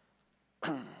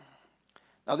it?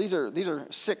 Now, these are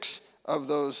 6 of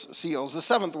those seals. The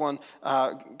 7th one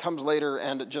comes later,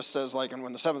 and it just says, like, and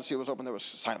when the 7th seal was opened, there was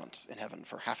silence in heaven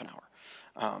for half an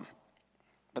hour.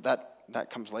 But that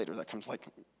comes later. That comes like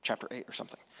chapter 8 or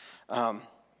something.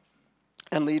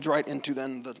 And leads right into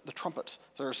then the trumpets.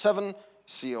 So there are 7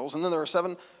 seals, and then there are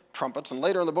 7 trumpets. And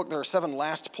later in the book, there are 7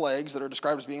 last plagues that are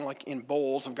described as being like in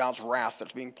bowls of God's wrath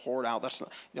that's being poured out. You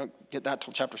don't get that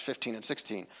till chapters 15 and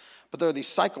 16. But there are these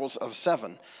cycles of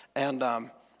 7. And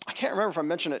I can't remember if I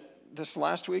mentioned it this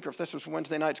last week or if this was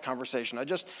Wednesday night's conversation.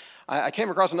 I came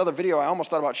across another video I almost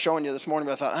thought about showing you this morning,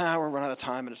 but I thought, we're running out of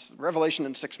time, and it's Revelation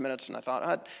in 6 minutes. And I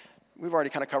thought, we've already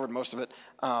kind of covered most of it.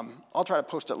 I'll try to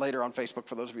post it later on Facebook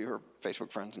for those of you who are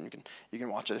Facebook friends, and you can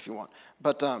watch it if you want.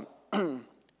 But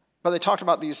but they talked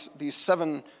about these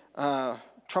 7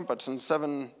 trumpets and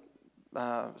 7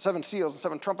 seals and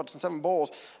 7 trumpets and 7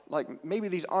 bowls. Like maybe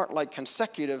these aren't like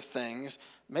consecutive things.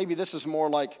 Maybe this is more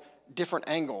like different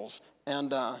angles.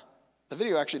 And the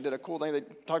video actually did a cool thing. They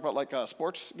talked about like a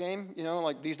sports game,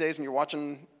 like these days when you're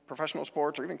watching professional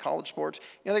sports or even college sports,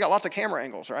 they got lots of camera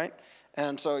angles, right?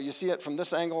 And so you see it from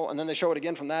this angle, and then they show it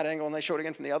again from that angle, and they show it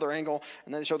again from the other angle,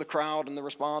 and then they show the crowd and the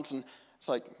response, and it's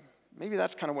like, maybe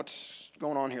that's kind of what's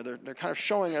going on here. They're kind of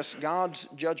showing us God's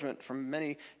judgment from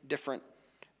many different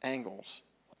angles.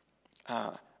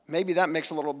 Maybe that makes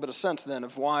a little bit of sense then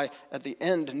of why at the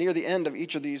end, near the end of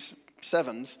each of these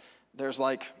 7s, there's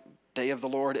like Day of the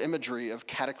Lord imagery of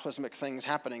cataclysmic things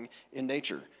happening in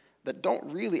nature that don't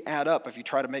really add up if you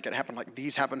try to make it happen like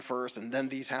these happen first, and then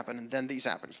these happen, and then these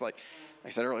happen. It's like I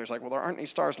said earlier, it's like, well, there aren't any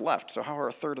stars left, so how are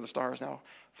a third of the stars now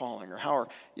falling? Or how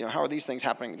are these things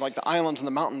happening? Like the islands and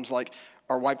the mountains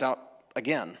are wiped out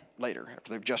again later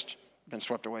after they've just been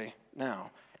swept away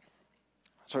now.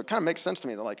 So it kind of makes sense to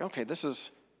me that like, okay, this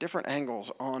is different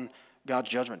angles on God's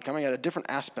judgment, coming at a different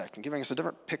aspect and giving us a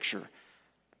different picture.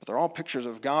 But they're all pictures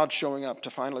of God showing up to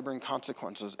finally bring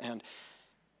consequences. And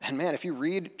man, if you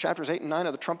read chapters 8 and 9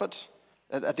 of the trumpets,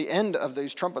 at the end of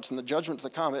these trumpets and the judgments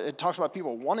that come, it talks about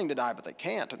people wanting to die, but they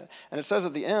can't. And it says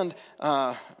at the end,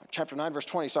 chapter 9, verse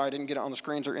 20, sorry, I didn't get it on the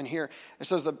screens or in here. It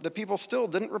says the people still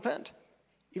didn't repent.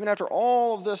 Even after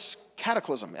all of this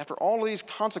cataclysm, after all of these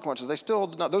consequences, they still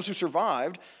did not, those who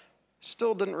survived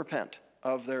still didn't repent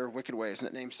of their wicked ways. And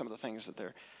it names some of the things that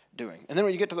they're doing. And then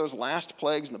when you get to those last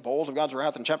plagues and the bowls of God's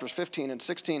wrath in chapters 15 and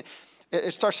 16,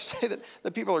 it starts to say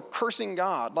that people are cursing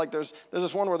God. Like there's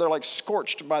this one where they're like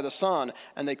scorched by the sun,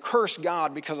 and they curse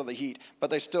God because of the heat, but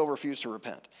they still refuse to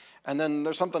repent. And then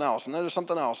there's something else, and then there's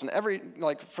something else. And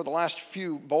for the last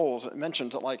few bowls, it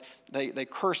mentions that like they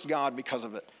cursed God because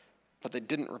of it, but they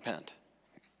didn't repent.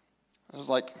 It was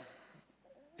like,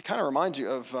 it kind of reminds you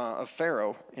of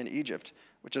Pharaoh in Egypt,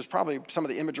 which is probably some of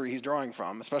the imagery he's drawing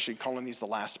from, especially calling these the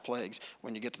last plagues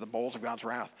when you get to the bowls of God's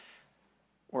wrath,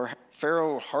 where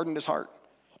Pharaoh hardened his heart.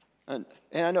 And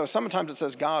I know sometimes it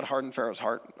says God hardened Pharaoh's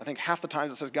heart. I think half the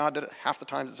times it says God did it, half the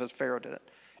times it says Pharaoh did it.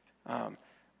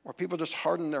 Where people just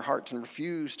harden their hearts and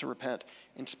refuse to repent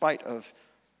in spite of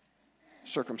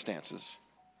circumstances.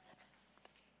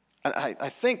 And I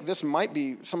think this might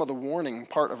be some of the warning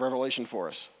part of Revelation for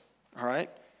us, all right?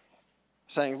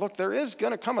 Saying, look, there is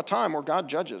going to come a time where God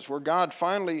judges, where God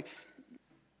finally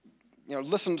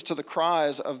listens to the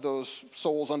cries of those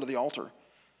souls under the altar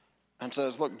and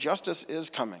says, look, justice is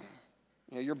coming.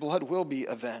 Your blood will be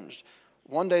avenged.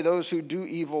 One day those who do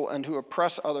evil and who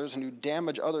oppress others and who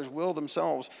damage others will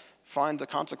themselves find the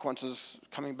consequences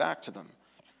coming back to them.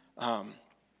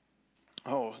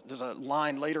 There's a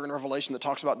line later in Revelation that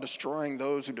talks about destroying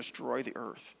those who destroy the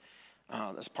earth.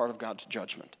 That's part of God's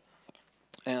judgment.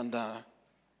 And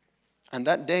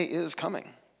that day is coming.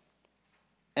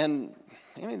 And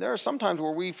there are some times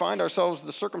where we find ourselves in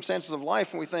the circumstances of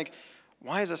life and we think,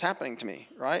 why is this happening to me,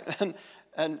 right?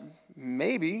 And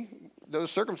maybe those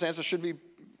circumstances should be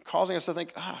causing us to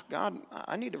think, God,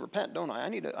 I need to repent, don't I? I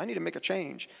need to make a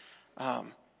change.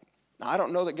 I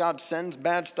don't know that God sends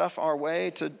bad stuff our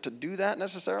way to do that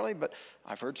necessarily, but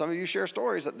I've heard some of you share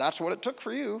stories that that's what it took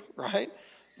for you, right?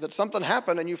 That something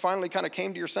happened and you finally kind of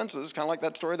came to your senses, kind of like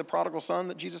that story of the prodigal son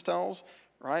that Jesus tells,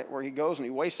 right? Where he goes and he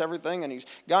wastes everything and he's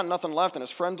got nothing left and his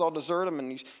friends all desert him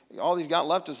and all he's got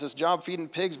left is this job feeding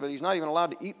pigs, but he's not even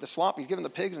allowed to eat the slop he's given the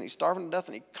pigs and he's starving to death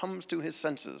and he comes to his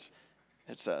senses,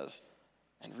 it says,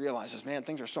 and realizes, man,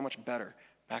 things are so much better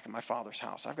back in my Father's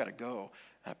house. I've got to go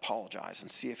and apologize and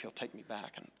see if he'll take me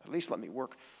back and at least let me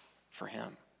work for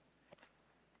him.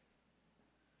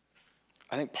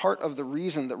 I think part of the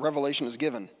reason that Revelation is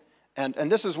given, and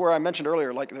this is where I mentioned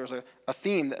earlier, like there's a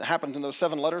theme that happens in those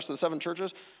 7 letters to the 7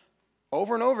 churches.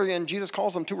 Over and over again, Jesus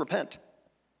calls them to repent.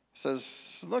 He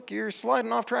says, look, you're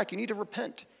sliding off track. You need to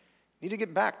repent. You need to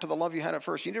get back to the love you had at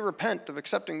first. You need to repent of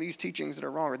accepting these teachings that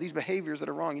are wrong or these behaviors that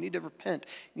are wrong. You need to repent.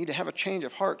 You need to have a change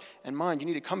of heart and mind. You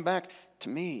need to come back to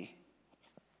me.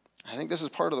 I think this is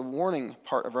part of the warning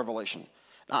part of Revelation.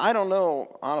 Now, I don't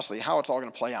know, honestly, how it's all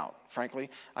going to play out, frankly.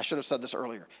 I should have said this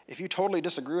earlier. If you totally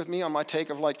disagree with me on my take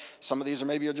of, like, some of these are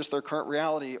maybe just their current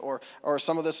reality, or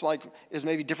some of this, like, is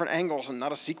maybe different angles and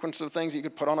not a sequence of things that you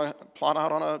could plot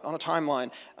out on a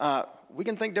timeline, we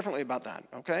can think differently about that,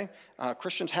 okay?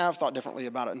 Christians have thought differently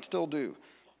about it and still do.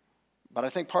 But I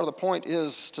think part of the point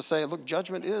is to say, look,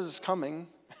 judgment is coming.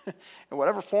 In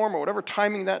whatever form or whatever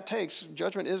timing that takes,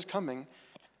 judgment is coming.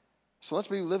 So let's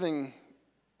be living,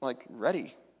 like,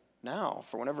 ready now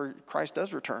for whenever Christ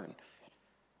does return.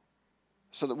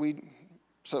 So that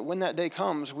when that day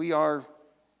comes, we are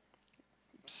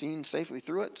seen safely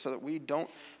through it, so that we don't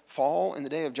fall in the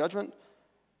day of judgment.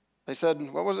 They said,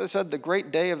 what was it? They said, the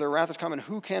great day of their wrath is coming.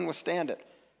 Who can withstand it?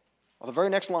 Well, the very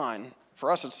next line,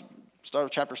 for us it's start of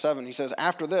chapter 7. He says,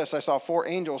 after this I saw 4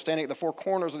 angels standing at the 4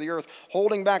 corners of the earth,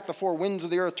 holding back the 4 winds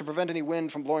of the earth to prevent any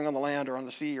wind from blowing on the land or on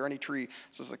the sea or any tree.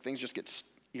 So it's like things just get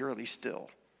eerily still.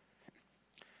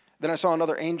 Then I saw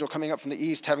another angel coming up from the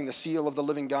east, having the seal of the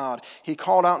living God. He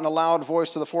called out in a loud voice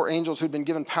to the 4 angels who'd been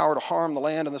given power to harm the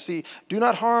land and the sea, do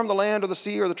not harm the land or the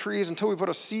sea or the trees until we put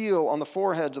a seal on the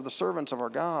foreheads of the servants of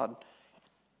our God.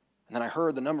 And then I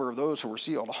heard the number of those who were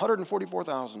sealed,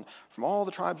 144,000 from all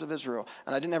the tribes of Israel.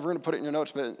 And I didn't have room to put it in your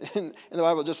notes, but in the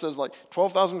Bible it just says like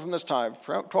 12,000 from this tribe,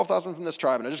 12,000 from this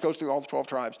tribe, and it just goes through all the 12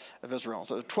 tribes of Israel.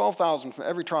 So 12,000 from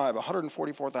every tribe,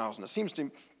 144,000. It seems to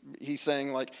me he's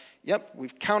saying like, yep,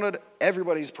 we've counted,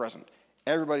 everybody's present.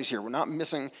 Everybody's here. We're not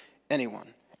missing anyone.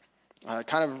 It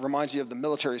kind of reminds you of the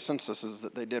military censuses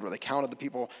that they did where they counted the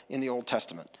people in the Old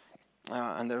Testament.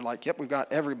 And they're like, yep, we've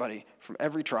got everybody from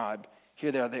every tribe.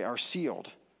 Here they are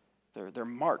sealed. They're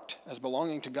marked as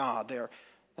belonging to God. They are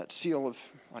that seal of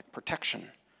like protection.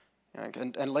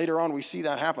 And later on we see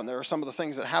that happen. There are some of the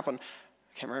things that happen.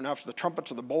 I can't remember now if it's the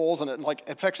trumpets or the bowls, and it like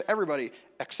affects everybody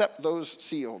except those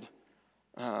sealed,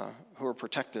 who are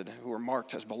protected, who are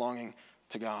marked as belonging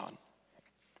to God.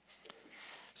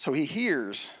 So he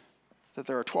hears that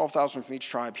there are 12,000 from each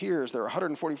tribe. Hears there are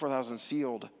 144,000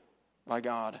 sealed by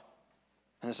God.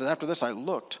 And it says, after this I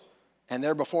looked, and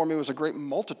there before me was a great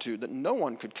multitude that no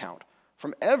one could count,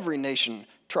 from every nation,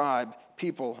 tribe,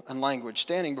 people, and language,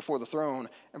 standing before the throne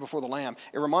and before the Lamb.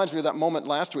 It reminds me of that moment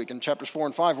last week in chapters 4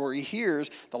 and 5 where he hears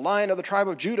the Lion of the tribe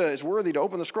of Judah is worthy to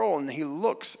open the scroll, and he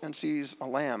looks and sees a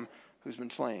lamb who's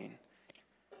been slain.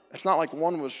 It's not like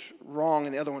one was wrong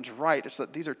and the other one's right. It's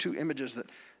that these are 2 images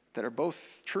that are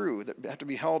both true, that have to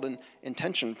be held in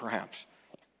tension perhaps.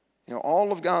 You know,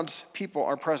 all of God's people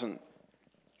are present.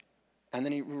 And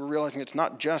then we're realizing it's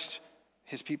not just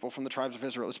his people from the tribes of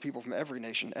Israel. It's people from every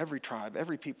nation, every tribe,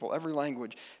 every people, every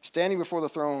language, standing before the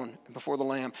throne and before the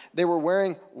Lamb. They were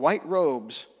wearing white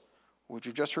robes, which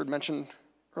we've just heard mentioned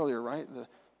earlier, right?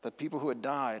 The people who had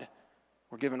died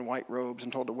were given white robes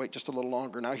and told to wait just a little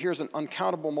longer. Now here's an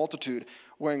uncountable multitude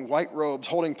wearing white robes,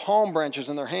 holding palm branches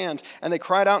in their hands, and they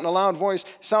cried out in a loud voice,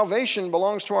 salvation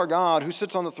belongs to our God who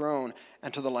sits on the throne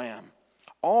and to the Lamb.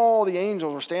 All the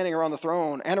angels were standing around the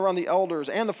throne and around the elders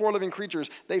and the 4 living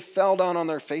creatures. They fell down on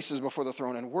their faces before the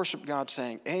throne and worshiped God,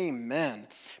 saying, Amen.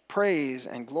 Praise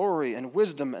and glory and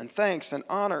wisdom and thanks and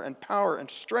honor and power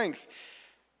and strength.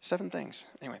 7 things.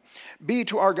 Anyway, be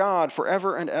to our God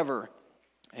forever and ever.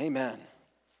 Amen.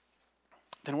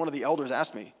 Then one of the elders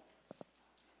asked me,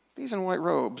 these in white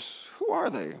robes, who are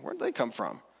they? Where did they come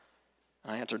from?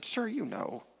 And I answered, sir, you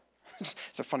know.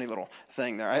 It's a funny little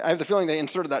thing there. I have the feeling they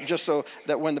inserted that just so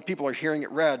that when the people are hearing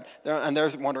it read,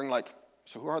 they're wondering like,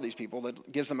 so who are these people?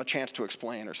 That gives them a chance to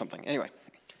explain or something. Anyway,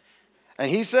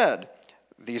 and he said,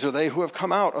 these are they who have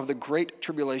come out of the great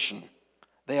tribulation.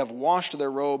 They have washed their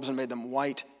robes and made them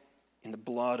white in the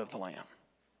blood of the Lamb.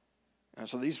 And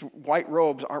so these white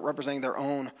robes aren't representing their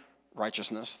own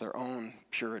righteousness, their own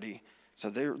purity.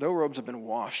 So their robes have been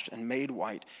washed and made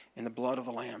white in the blood of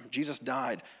the Lamb. Jesus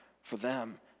died for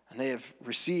them, and they have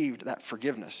received that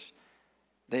forgiveness.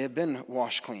 They have been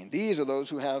washed clean. These are those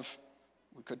who have,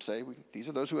 we could say, these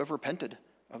are those who have repented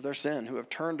of their sin, who have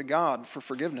turned to God for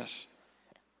forgiveness.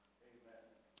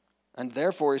 And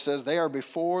therefore, he says, they are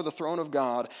before the throne of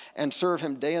God and serve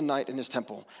him day and night in his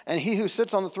temple. And he who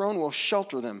sits on the throne will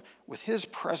shelter them with his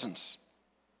presence.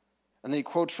 And then he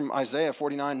quotes from Isaiah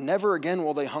 49, never again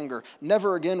will they hunger,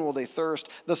 never again will they thirst.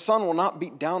 The sun will not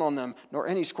beat down on them, nor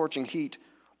any scorching heat.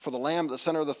 For the Lamb at the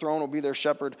center of the throne will be their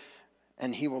shepherd,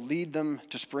 and he will lead them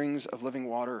to springs of living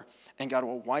water, and God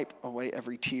will wipe away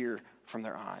every tear from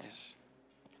their eyes.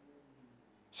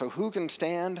 So who can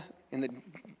stand in the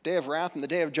day of wrath and the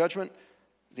day of judgment?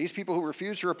 These people who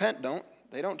refuse to repent don't.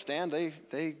 They don't stand.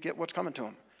 They get what's coming to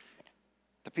them.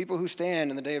 The people who stand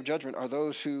in the day of judgment are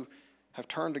those who have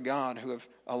turned to God, who have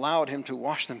allowed him to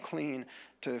wash them clean,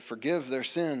 to forgive their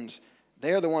sins.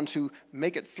 They are the ones who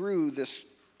make it through this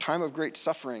time of great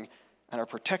suffering and are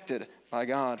protected by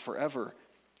God forever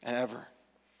and ever.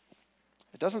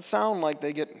 It doesn't sound like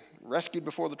they get rescued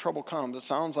before the trouble comes. It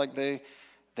sounds like they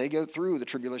go through the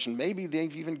tribulation. Maybe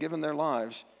they've even given their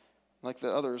lives like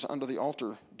the others under the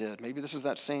altar did. Maybe this is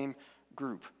that same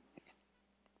group.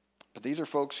 But these are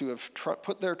folks who have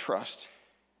put their trust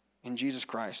in Jesus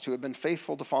Christ, who have been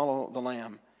faithful to follow the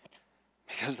Lamb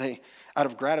because they, out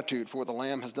of gratitude for what the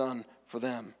Lamb has done for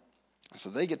them. And so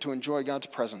they get to enjoy God's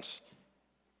presence,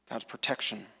 God's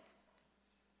protection,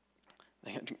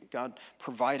 God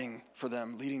providing for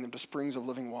them, leading them to springs of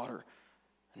living water.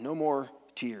 No more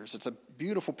tears. It's a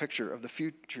beautiful picture of the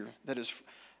future that is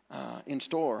in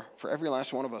store for every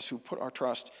last one of us who put our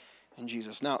trust in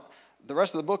Jesus. Now, the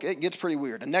rest of the book, it gets pretty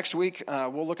weird. And next week,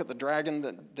 we'll look at the dragon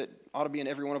that ought to be in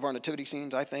every one of our nativity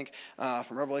scenes, I think,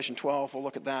 from Revelation 12. We'll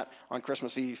look at that on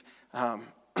Christmas Eve.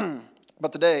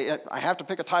 But today, I have to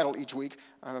pick a title each week.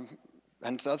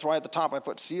 And that's why at the top I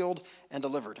put sealed and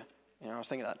delivered. You know, I was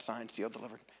thinking of that sign, sealed,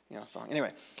 delivered, song.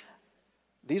 Anyway,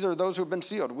 these are those who have been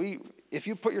sealed. If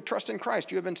you put your trust in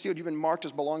Christ, you have been sealed. You've been marked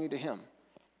as belonging to him.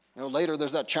 Later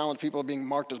there's that challenge, people are being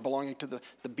marked as belonging to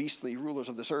the beastly rulers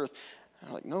of this earth. And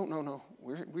I'm like, no.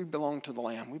 We belong to the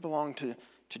Lamb. We belong to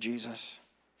Jesus.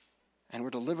 And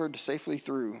we're delivered safely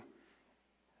through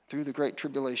the great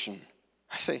tribulation.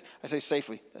 I say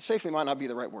safely. Safely might not be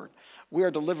the right word. We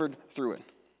are delivered through it.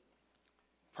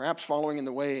 Perhaps following in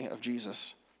the way of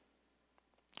Jesus,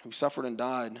 who suffered and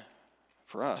died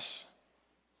for us.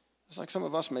 It's like some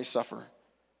of us may suffer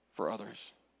for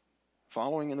others,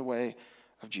 following in the way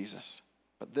of Jesus.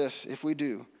 But this, if we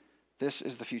do, this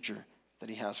is the future that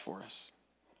he has for us.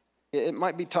 It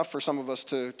might be tough for some of us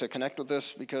to connect with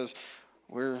this because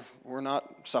we're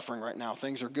not suffering right now.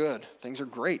 Things are good. Things are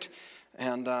great.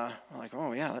 And I'm like,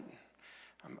 oh yeah,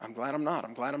 I'm glad I'm not.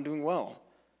 I'm glad I'm doing well.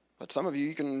 But some of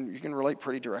you can relate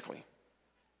pretty directly,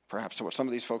 perhaps, to what some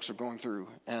of these folks are going through.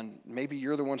 And maybe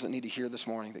you're the ones that need to hear this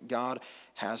morning that God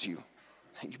has you,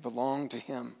 that you belong to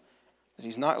him, that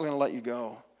he's not going to let you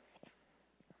go.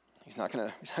 He's not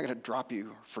going to drop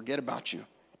you, forget about you.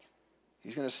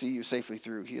 He's going to see you safely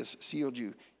through. He has sealed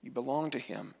you. You belong to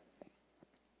him.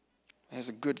 It's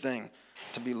a good thing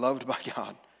to be loved by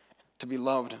God, to be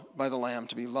loved by the Lamb,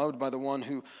 to be loved by the one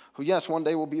who yes, one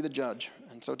day will be the judge.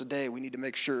 And so today we need to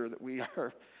make sure that we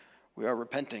are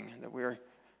repenting, that we're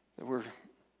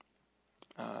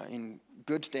in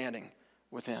good standing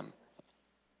with him.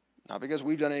 Not because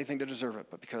we've done anything to deserve it,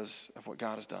 but because of what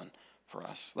God has done for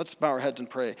us. Let's bow our heads and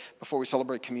pray before we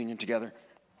celebrate communion together.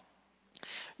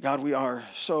 God, we are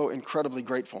so incredibly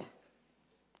grateful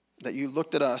that you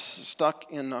looked at us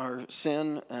stuck in our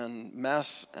sin and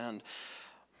mess and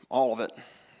all of it.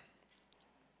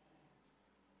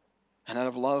 And out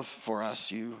of love for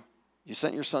us, you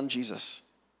sent your son Jesus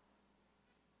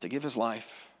to give his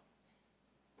life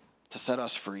to set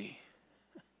us free.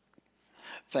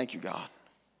 Thank you, God.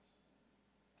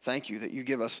 Thank you that you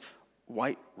give us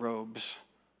white robes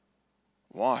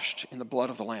washed in the blood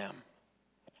of the Lamb.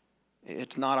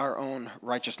 It's not our own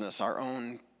righteousness, our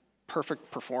own perfect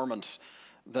performance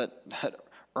that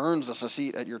earns us a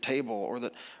seat at your table or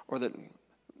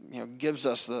that gives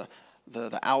us the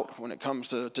out when it comes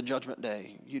to Judgment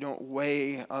Day. You don't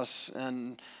weigh us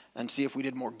and see if we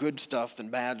did more good stuff than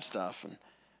bad stuff. And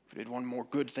if we did one more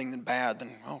good thing than bad,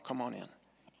 then, come on in.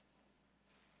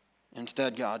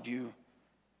 Instead, God, you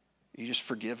just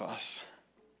forgive us.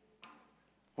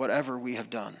 Whatever we have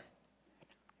done,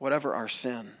 whatever our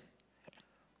sin,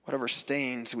 whatever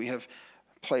stains we have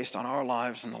placed on our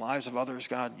lives and the lives of others,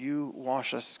 God, you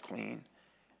wash us clean.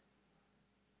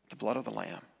 the blood of the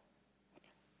Lamb.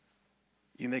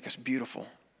 You make us beautiful.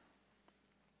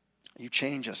 You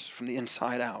change us from the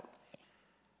inside out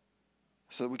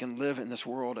so that we can live in this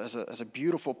world as a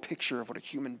beautiful picture of what a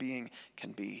human being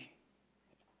can be.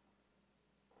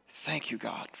 Thank you,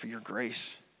 God, for your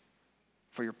grace,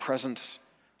 for your presence,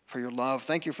 for your love.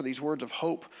 Thank you for these words of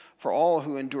hope for all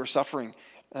who endure suffering,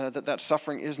 that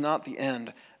suffering is not the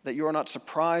end, that you are not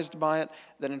surprised by it,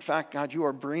 that in fact, God, you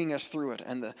are bringing us through it,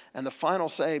 and the final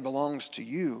say belongs to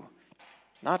you,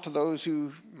 not to those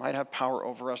who might have power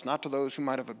over us, not to those who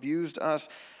might have abused us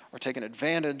or taken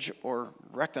advantage or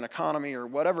wrecked an economy or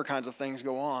whatever kinds of things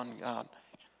go on, God.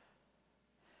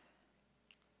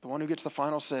 The one who gets the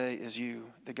final say is you,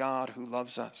 the God who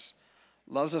loves us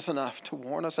enough to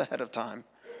warn us ahead of time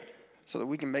so that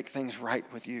we can make things right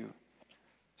with you,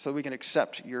 so that we can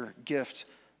accept your gift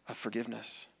of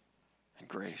forgiveness and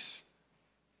grace.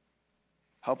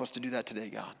 Help us to do that today,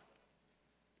 God.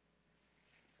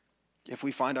 If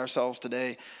we find ourselves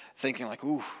today thinking like,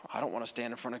 ooh, I don't want to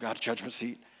stand in front of God's judgment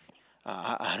seat,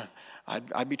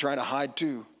 I'd be trying to hide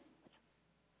too.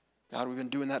 God, we've been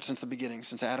doing that since the beginning,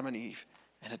 since Adam and Eve,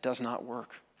 and it does not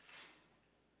work.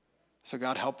 So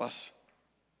God, help us.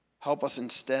 Help us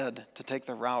instead to take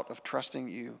the route of trusting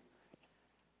you,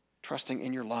 trusting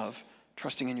in your love,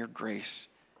 trusting in your grace,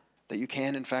 that you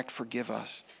can in fact forgive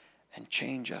us and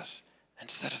change us and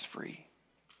set us free.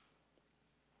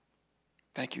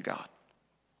 Thank you, God.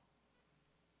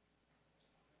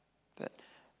 That,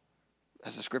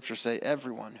 as the scriptures say,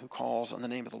 everyone who calls on the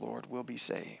name of the Lord will be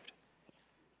saved.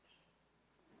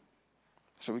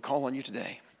 So we call on you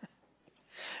today.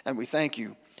 And we thank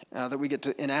you that we get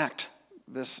to enact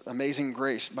this amazing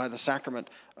grace by the sacrament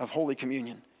of Holy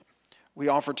Communion. We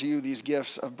offer to you these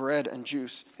gifts of bread and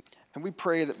juice. And we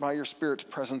pray that by your Spirit's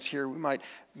presence here, we might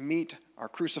meet our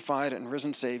crucified and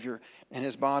risen Savior in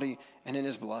his body and in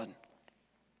his blood.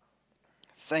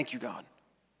 Thank you, God.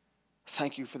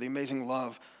 Thank you for the amazing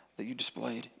love that you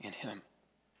displayed in him.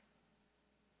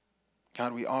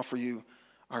 God, we offer you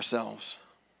ourselves,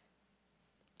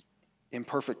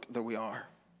 imperfect though we are.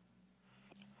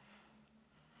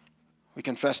 We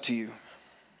confess to you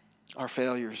our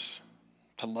failures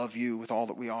to love you with all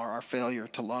that we are, our failure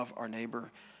to love our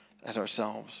neighbor as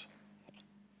ourselves.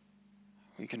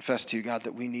 We confess to you, God,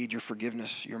 that we need your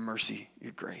forgiveness, your mercy,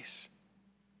 your grace.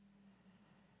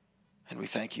 And we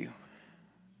thank you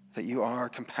that you are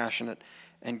compassionate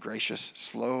and gracious,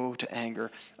 slow to anger,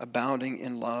 abounding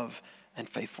in love and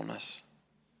faithfulness.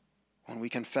 When we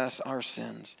confess our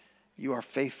sins, you are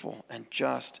faithful and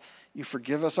just. You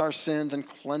forgive us our sins and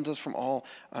cleanse us from all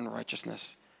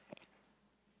unrighteousness.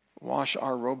 Wash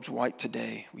our robes white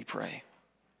today, we pray.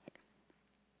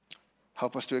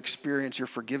 Help us to experience your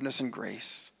forgiveness and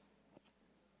grace.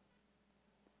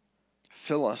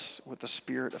 Fill us with the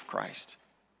Spirit of Christ,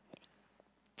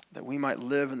 that we might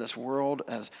live in this world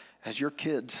as your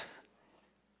kids,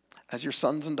 as your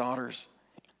sons and daughters,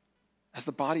 as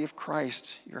the body of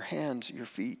Christ, your hands, your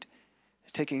feet,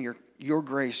 taking your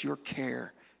grace, your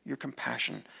care, your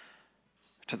compassion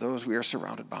to those we are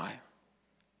surrounded by,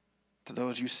 to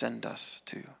those you send us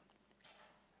to.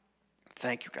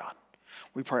 Thank you, God.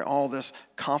 We pray all this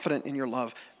confident in your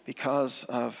love because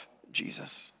of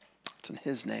Jesus. It's in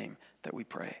his name that we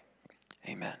pray.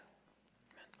 Amen.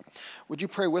 Would you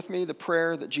pray with me the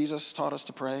prayer that Jesus taught us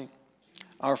to pray?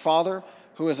 Our Father,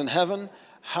 who is in heaven,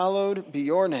 hallowed be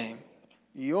your name.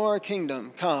 Your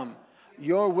kingdom come.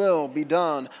 Your will be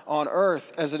done on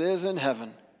earth as it is in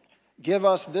heaven. Give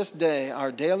us this day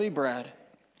our daily bread,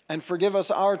 and forgive us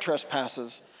our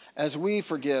trespasses, as we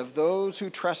forgive those who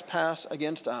trespass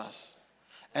against us.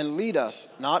 And lead us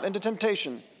not into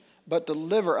temptation, but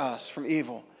deliver us from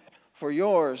evil. For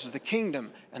yours is the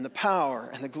kingdom and the power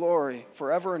and the glory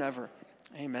forever and ever.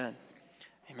 Amen.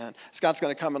 Amen. Scott's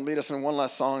going to come and lead us in one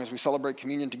last song as we celebrate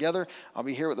communion together. I'll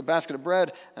be here with a basket of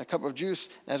bread and a cup of juice.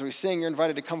 And as we sing, you're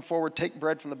invited to come forward, take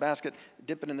bread from the basket,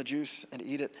 dip it in the juice, and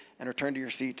eat it, and return to your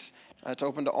seats. It's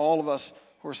open to all of us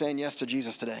who are saying yes to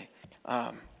Jesus today.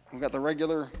 We've got the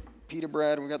regular pita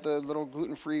bread, and we've got the little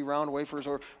gluten-free round wafers,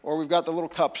 or we've got the little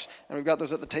cups, and we've got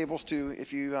those at the tables too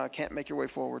if you can't make your way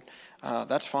forward.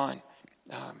 That's fine.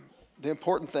 The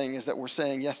important thing is that we're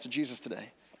saying yes to Jesus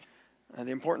today.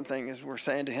 The important thing is we're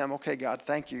saying to him, okay, God,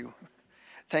 thank you.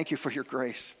 Thank you for your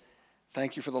grace.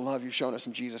 Thank you for the love you've shown us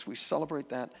in Jesus. We celebrate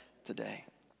that today.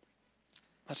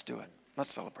 Let's do it. Let's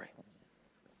celebrate.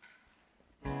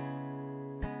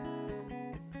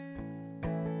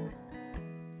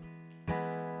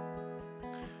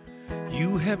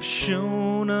 You have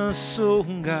shown us, oh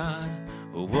God,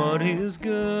 what is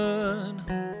good.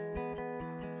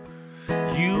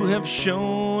 You have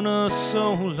shown us,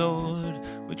 O Lord,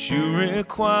 what you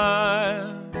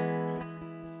require.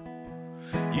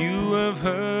 You have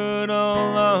heard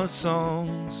all our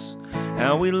songs,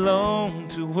 how we long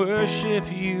to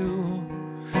worship you.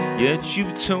 Yet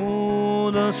you've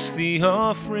told us the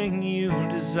offering you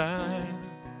desire.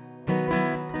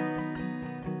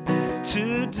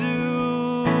 To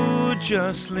do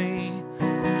justly,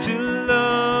 to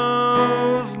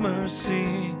love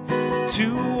mercy,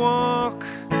 to walk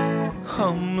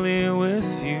humbly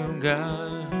with you,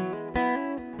 God.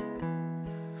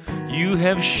 You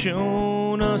have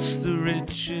shown us the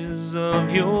riches of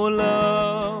your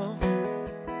love.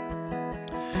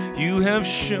 You have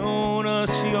shown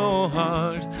us your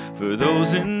heart for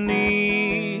those in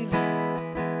need.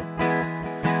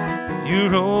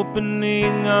 You're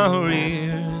opening our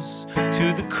ears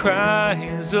to the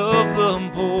cries of the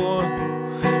poor.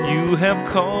 You have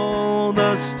called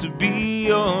us to be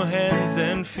your hands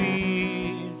and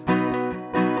feet,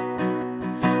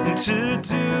 and to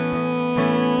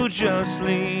do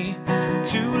justly,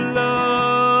 to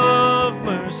love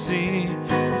mercy,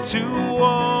 to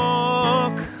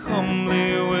walk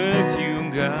humbly with you,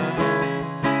 God.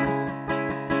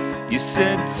 You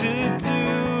said to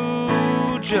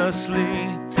do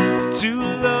justly, to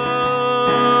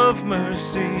love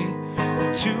mercy,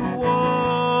 to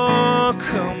walk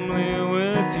humbly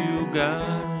with you,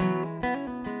 God.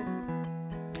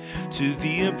 To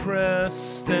the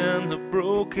oppressed and the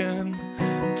broken,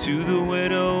 to the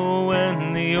widow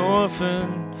and the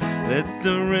orphan, let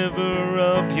the river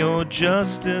of your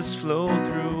justice flow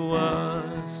through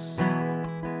us.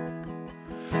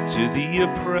 To the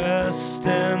oppressed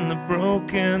and the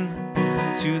broken,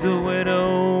 to the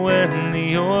widow and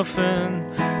the orphan,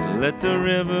 let the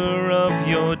river of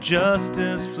your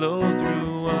justice flow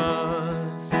through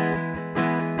us.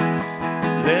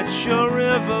 Let your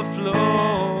river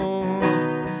flow,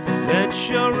 let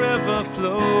your river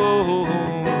flow,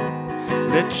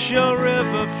 let your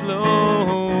river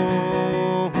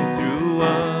flow through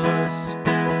us.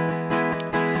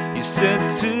 You said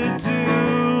to do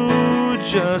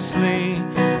justly,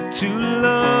 to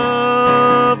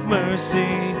love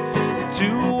mercy, to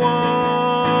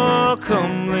walk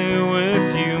humbly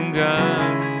with you,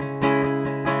 God.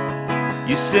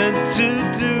 You said to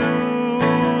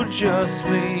do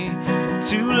justly,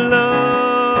 to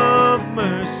love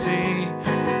mercy,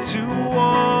 to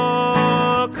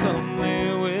walk humbly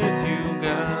with you,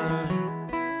 God.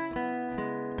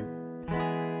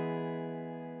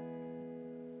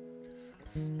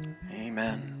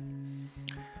 Amen.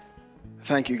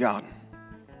 Thank you, God.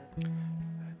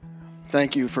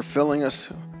 Thank you for filling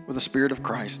us with the Spirit of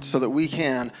Christ so that we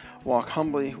can walk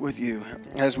humbly with you.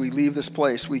 As we leave this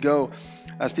place, we go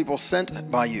as people sent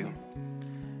by you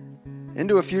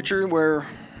into a future where,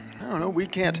 I don't know, we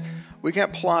can't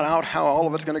plot out how all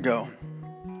of it's going to go.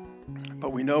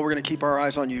 But we know we're going to keep our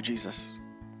eyes on you, Jesus,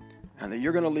 and that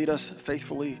you're going to lead us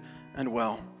faithfully and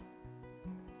well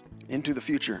into the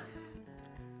future,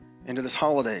 into this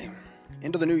holiday,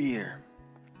 into the new year.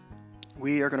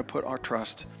 We are going to put our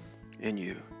trust in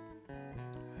you.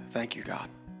 Thank you, God.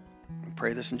 We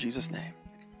pray this in Jesus' name.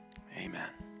 Amen.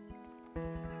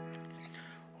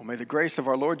 Well, may the grace of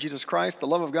our Lord Jesus Christ, the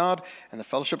love of God, and the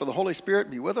fellowship of the Holy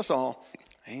Spirit be with us all.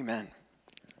 Amen.